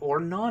projected or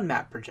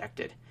non-map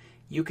projected.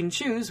 You can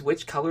choose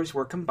which colors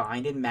were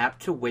combined and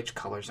mapped to which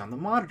colors on the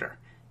monitor.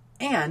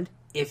 And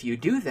if you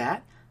do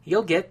that,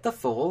 you'll get the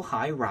full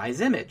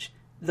HiRISE image,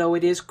 though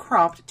it is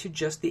cropped to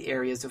just the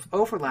areas of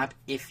overlap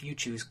if you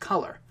choose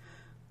color.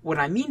 What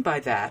I mean by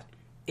that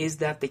is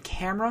that the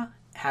camera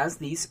has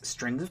these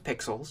strings of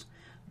pixels,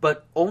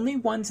 but only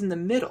ones in the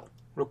middle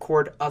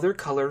record other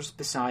colors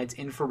besides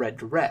infrared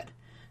to red.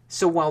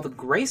 So while the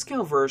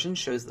grayscale version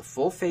shows the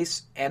full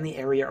face and the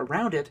area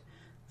around it,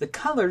 the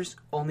colors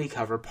only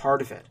cover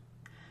part of it.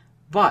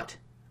 But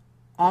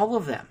all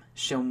of them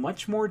show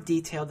much more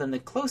detail than the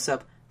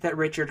close-up that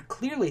Richard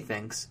clearly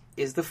thinks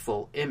is the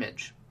full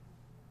image.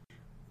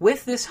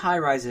 With this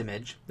high-res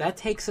image, that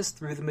takes us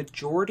through the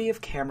majority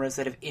of cameras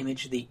that have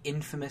imaged the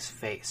infamous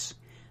face.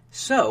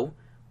 So,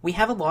 we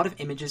have a lot of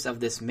images of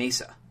this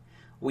mesa.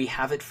 We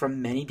have it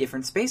from many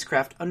different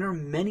spacecraft under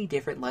many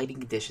different lighting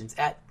conditions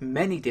at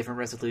many different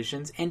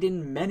resolutions and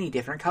in many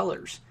different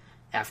colors.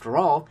 After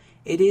all,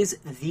 it is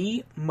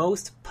the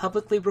most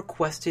publicly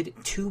requested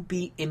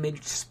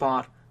to-be-imaged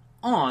spot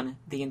on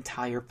the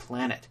entire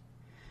planet.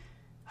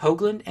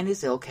 Hoagland and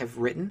his ilk have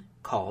written,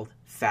 called,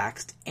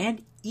 faxed,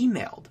 and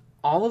emailed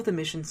all of the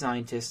mission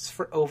scientists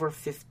for over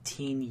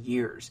 15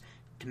 years,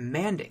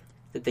 demanding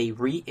that they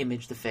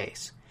re-image the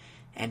face.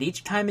 And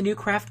each time a new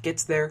craft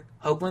gets there,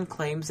 Hoagland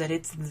claims that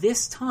it's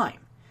this time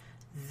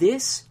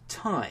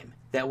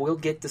that we'll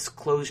get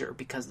disclosure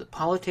because the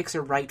politics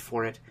are right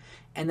for it,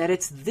 and that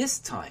it's this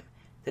time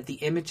that the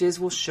images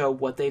will show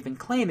what they've been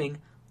claiming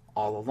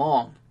all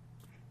along.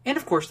 And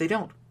of course they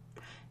don't.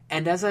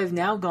 And as I've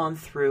now gone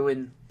through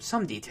in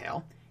some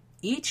detail,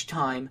 each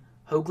time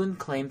Hoagland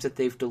claims that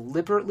they've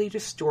deliberately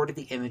distorted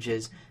the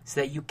images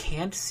so that you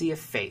can't see a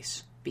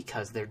face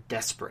because they're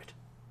desperate.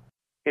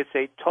 It's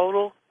a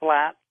total,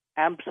 flat,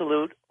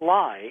 absolute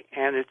lie,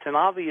 and it's an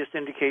obvious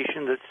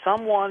indication that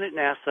someone at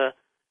NASA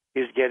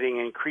is getting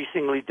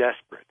increasingly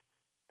desperate,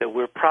 that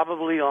we're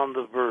probably on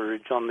the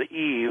verge, on the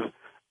eve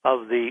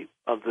of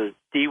the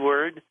D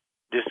word,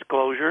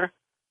 disclosure.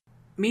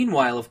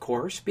 Meanwhile, of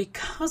course,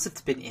 because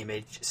it's been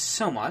imaged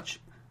so much,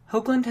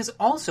 Hoagland has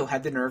also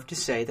had the nerve to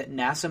say that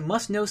NASA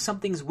must know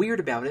something's weird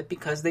about it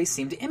because they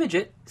seem to image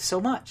it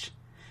so much.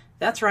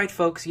 That's right,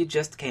 folks, you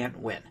just can't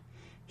win.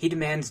 He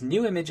demands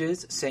new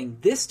images, saying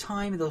this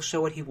time they'll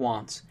show what he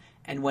wants,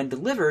 and when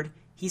delivered,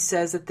 he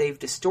says that they've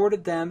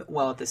distorted them,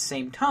 while at the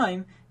same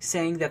time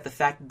saying that the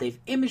fact that they've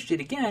imaged it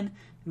again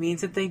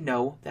means that they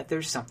know that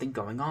there's something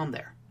going on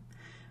there.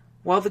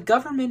 While the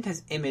government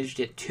has imaged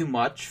it too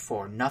much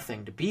for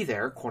nothing to be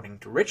there, according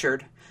to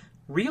Richard,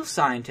 real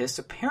scientists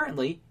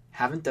apparently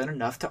haven't done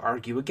enough to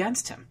argue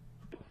against him.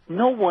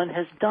 No one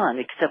has done,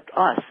 except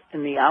us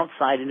in the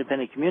outside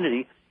independent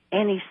community,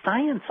 any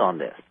science on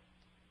this.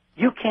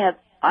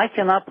 I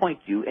cannot point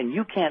you, and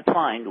you can't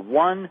find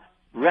one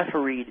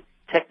refereed,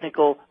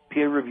 technical,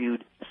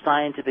 peer-reviewed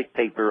scientific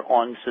paper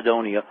on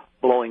Cydonia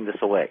blowing this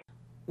away.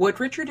 What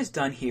Richard has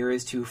done here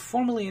is to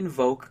formally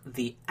invoke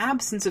the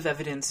absence of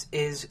evidence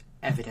is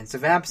evidence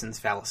of absence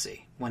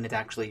fallacy, when it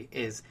actually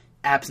is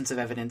absence of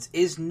evidence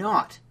is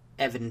not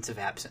evidence of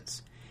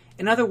absence.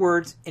 In other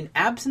words, in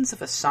absence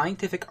of a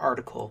scientific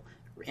article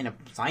in a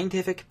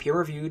scientific,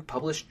 peer-reviewed,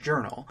 published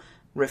journal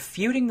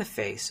refuting the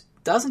face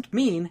doesn't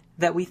mean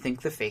that we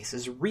think the face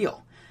is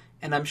real.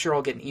 And I'm sure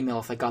I'll get an email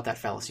if I got that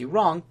fallacy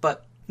wrong,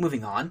 but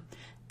moving on.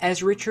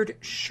 As Richard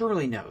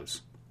surely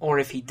knows, or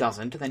if he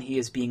doesn't, then he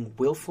is being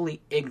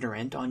willfully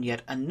ignorant on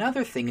yet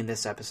another thing in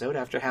this episode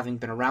after having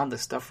been around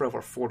this stuff for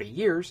over 40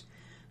 years.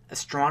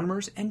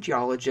 Astronomers and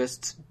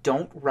geologists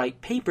don't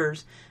write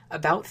papers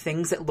about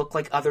things that look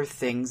like other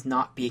things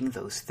not being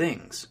those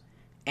things.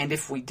 And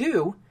if we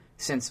do,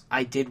 since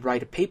I did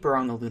write a paper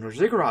on the lunar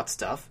ziggurat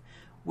stuff,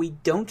 we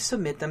don't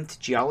submit them to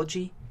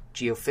geology,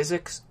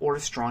 geophysics, or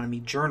astronomy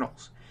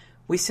journals.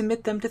 We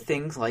submit them to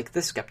things like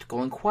the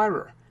Skeptical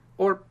Inquirer,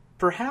 or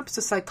perhaps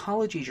a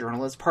psychology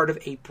journal as part of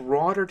a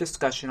broader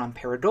discussion on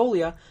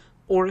pareidolia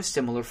or a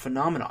similar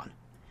phenomenon.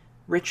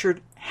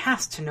 Richard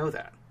has to know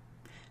that.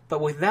 But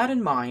with that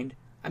in mind,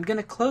 I'm going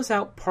to close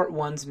out Part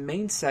 1's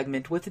main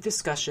segment with a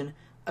discussion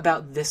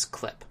about this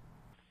clip.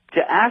 To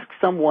ask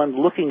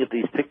someone looking at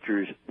these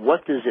pictures,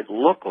 what does it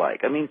look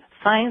like? I mean,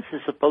 science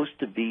is supposed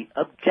to be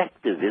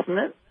objective, isn't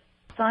it?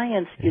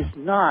 Science is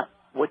not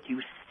what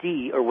you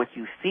see or what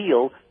you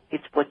feel,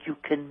 it's what you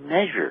can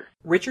measure.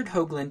 Richard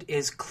Hoagland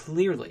is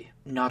clearly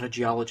not a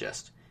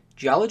geologist.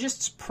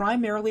 Geologists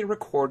primarily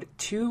record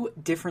two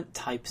different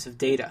types of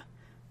data,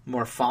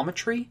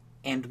 morphometry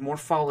and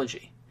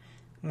morphology.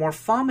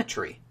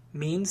 Morphometry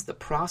means the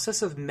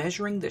process of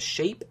measuring the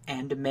shape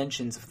and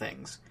dimensions of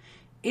things.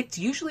 It's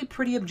usually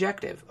pretty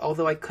objective,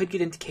 although I could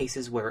get into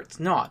cases where it's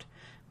not,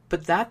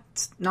 but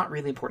that's not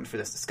really important for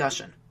this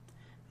discussion.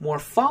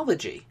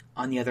 Morphology,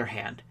 on the other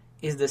hand,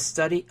 is the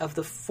study of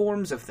the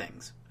forms of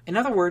things. In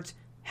other words,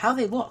 how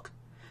they look.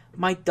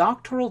 My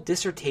doctoral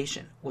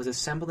dissertation was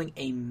assembling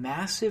a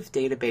massive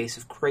database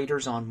of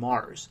craters on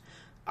Mars.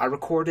 I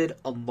recorded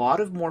a lot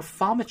of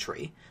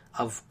morphometry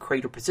of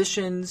crater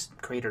positions,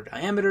 crater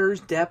diameters,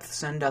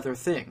 depths, and other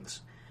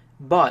things.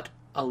 But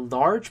a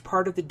large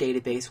part of the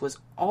database was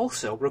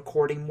also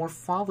recording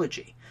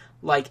morphology,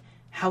 like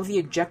how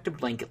the ejecta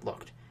blanket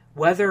looked,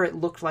 whether it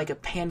looked like a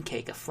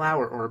pancake, a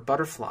flower, or a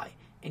butterfly.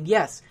 And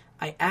yes,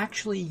 I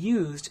actually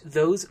used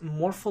those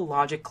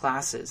morphologic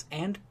classes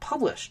and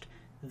published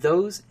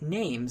those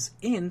names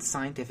in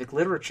scientific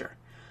literature.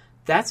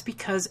 That's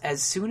because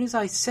as soon as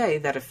I say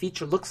that a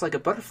feature looks like a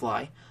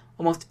butterfly,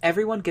 almost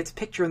everyone gets a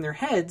picture in their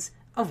heads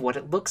of what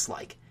it looks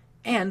like.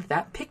 And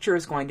that picture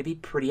is going to be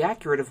pretty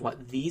accurate of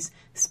what these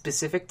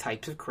specific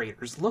types of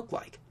craters look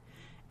like.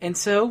 And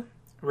so,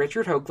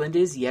 Richard Hoagland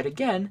is yet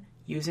again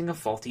using a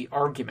faulty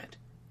argument.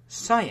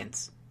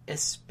 Science,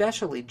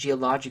 especially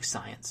geologic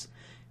science,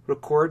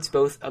 records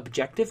both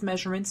objective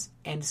measurements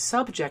and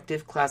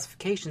subjective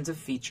classifications of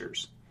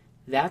features.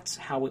 That's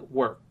how it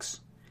works.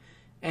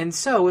 And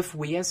so, if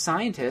we as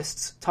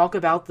scientists talk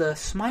about the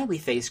smiley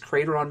face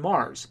crater on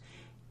Mars,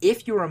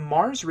 if you're a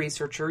Mars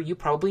researcher, you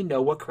probably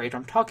know what crater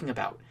I'm talking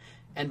about,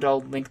 and I'll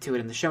link to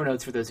it in the show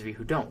notes for those of you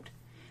who don't.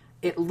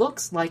 It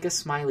looks like a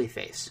smiley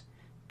face.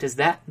 Does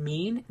that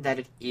mean that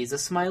it is a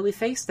smiley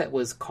face that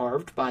was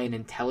carved by an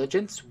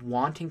intelligence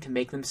wanting to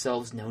make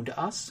themselves known to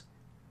us?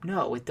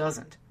 No, it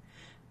doesn't.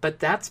 But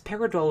that's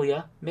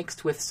pareidolia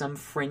mixed with some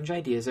fringe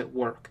ideas at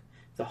work,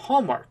 the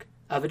hallmark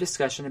of a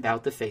discussion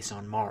about the face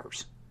on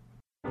Mars.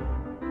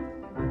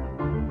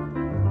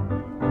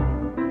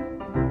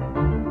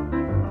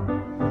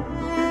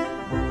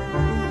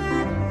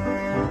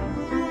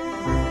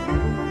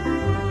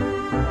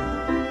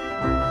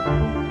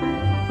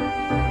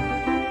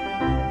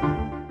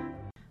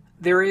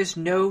 There is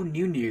no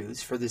new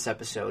news for this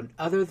episode,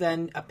 other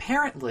than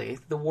apparently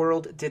the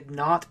world did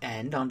not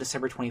end on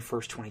December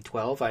 21st,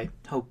 2012. I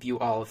hope you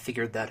all have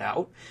figured that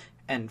out,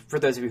 and for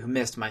those of you who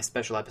missed my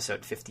special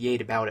episode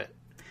 58 about it.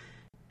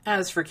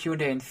 As for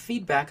Q&A and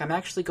feedback, I'm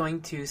actually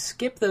going to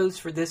skip those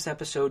for this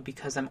episode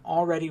because I'm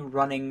already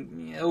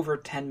running over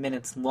 10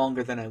 minutes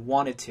longer than I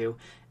wanted to,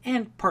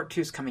 and part 2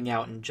 is coming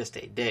out in just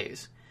 8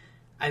 days.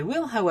 I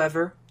will,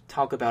 however,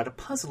 talk about a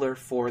puzzler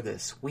for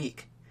this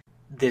week.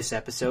 This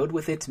episode,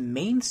 with its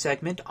main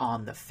segment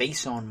on the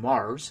face on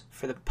Mars,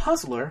 for the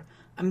puzzler,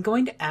 I'm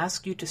going to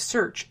ask you to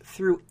search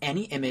through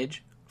any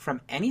image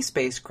from any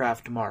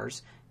spacecraft to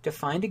Mars to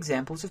find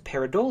examples of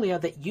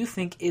pareidolia that you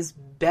think is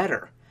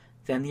better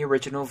than the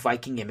original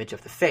Viking image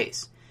of the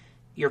face.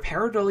 Your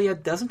pareidolia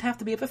doesn't have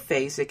to be of a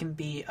face, it can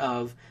be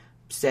of,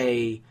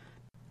 say,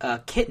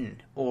 a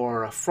kitten,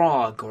 or a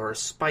frog, or a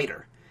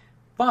spider.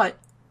 But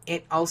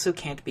it also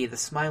can't be the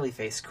smiley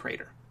face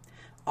crater.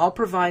 I'll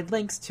provide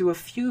links to a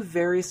few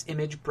various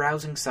image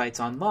browsing sites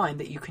online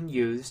that you can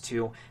use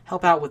to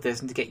help out with this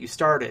and to get you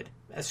started,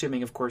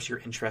 assuming, of course, you're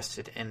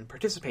interested in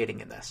participating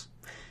in this.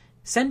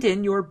 Send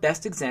in your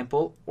best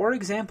example or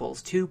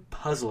examples to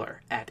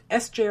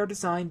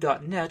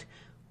puzzler@sjrdesign.net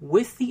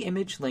with the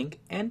image link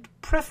and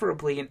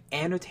preferably an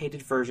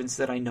annotated version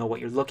so that I know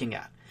what you're looking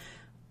at.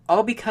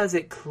 All because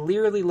it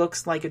clearly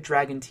looks like a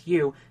dragon to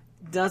you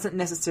doesn't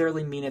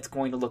necessarily mean it's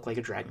going to look like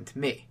a dragon to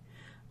me.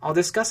 I'll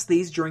discuss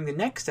these during the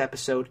next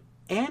episode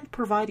and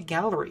provide a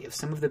gallery of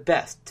some of the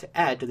best to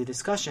add to the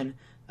discussion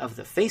of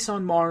The Face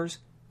on Mars,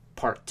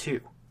 Part 2.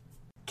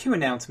 2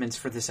 announcements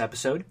for this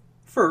episode.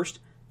 First,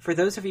 for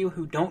those of you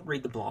who don't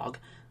read the blog,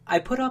 I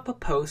put up a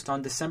post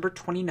on December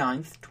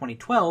 29th,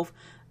 2012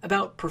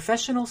 about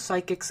professional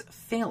psychics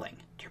failing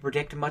to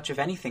predict much of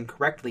anything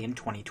correctly in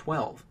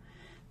 2012.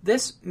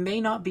 This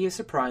may not be a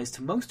surprise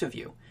to most of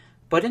you,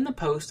 but in the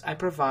post I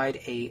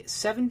provide a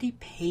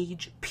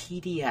 70-page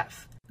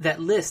PDF that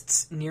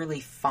lists nearly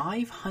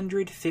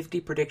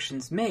 550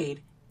 predictions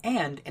made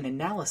and an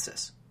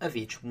analysis of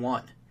each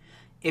one.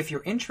 If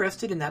you're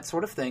interested in that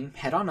sort of thing,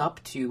 head on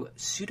up to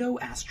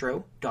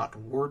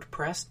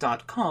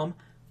pseudoastro.wordpress.com,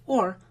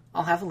 or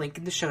I'll have a link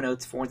in the show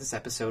notes for this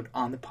episode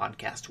on the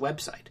podcast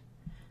website.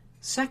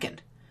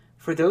 Second,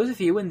 for those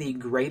of you in the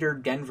greater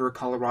Denver,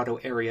 Colorado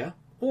area,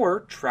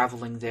 or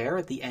traveling there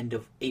at the end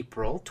of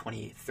April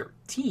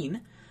 2013,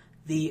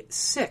 the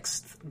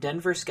 6th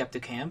Denver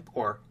Skepticamp,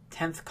 or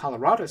 10th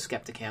Colorado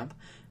Skepticamp,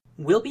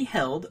 will be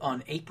held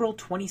on April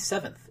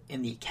 27th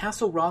in the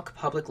Castle Rock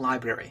Public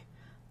Library.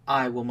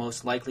 I will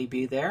most likely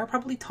be there,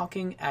 probably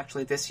talking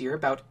actually this year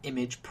about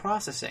image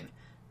processing,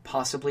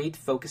 possibly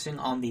focusing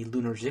on the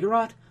lunar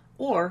ziggurat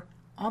or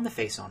on the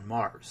face on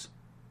Mars.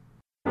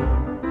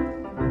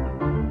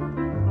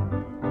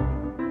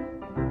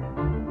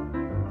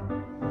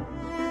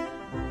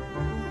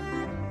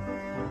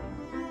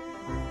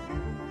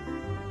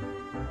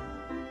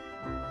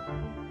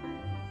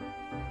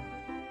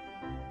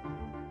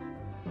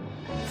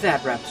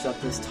 That wraps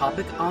up this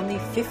topic on the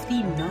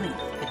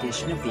 59th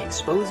edition of the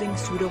Exposing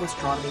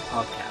Pseudo-Astronomy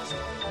podcast.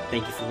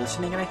 Thank you for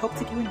listening, and I hope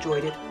that you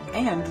enjoyed it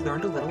and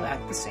learned a little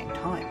at the same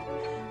time.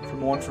 For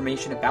more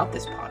information about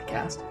this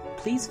podcast,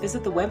 please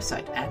visit the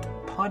website at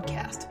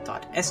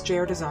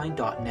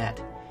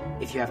podcast.sjrdesign.net.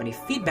 If you have any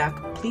feedback,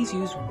 please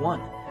use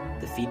 1.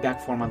 The feedback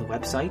form on the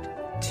website,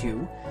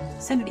 2.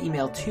 Send an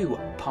email to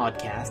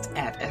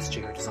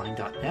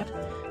podcast@sjrdesign.net,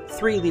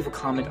 3. Leave a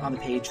comment on the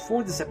page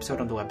for this episode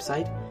on the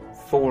website,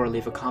 4.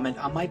 Leave a comment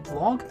on my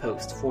blog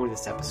post for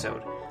this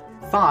episode,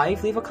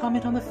 5. Leave a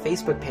comment on the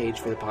Facebook page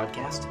for the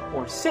podcast,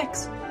 or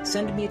 6.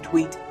 Send me a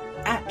tweet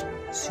at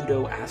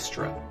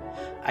pseudoastro.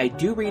 I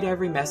do read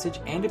every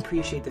message and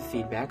appreciate the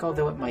feedback,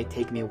 although it might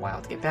take me a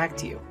while to get back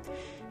to you.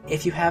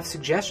 If you have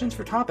suggestions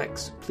for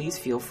topics, please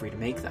feel free to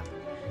make them.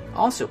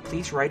 Also,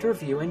 please write a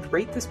review and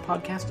rate this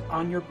podcast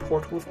on your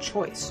portal of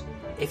choice.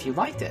 If you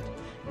liked it,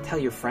 tell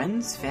your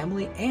friends,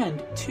 family,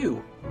 and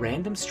 2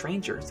 random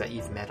strangers that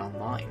you've met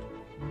online.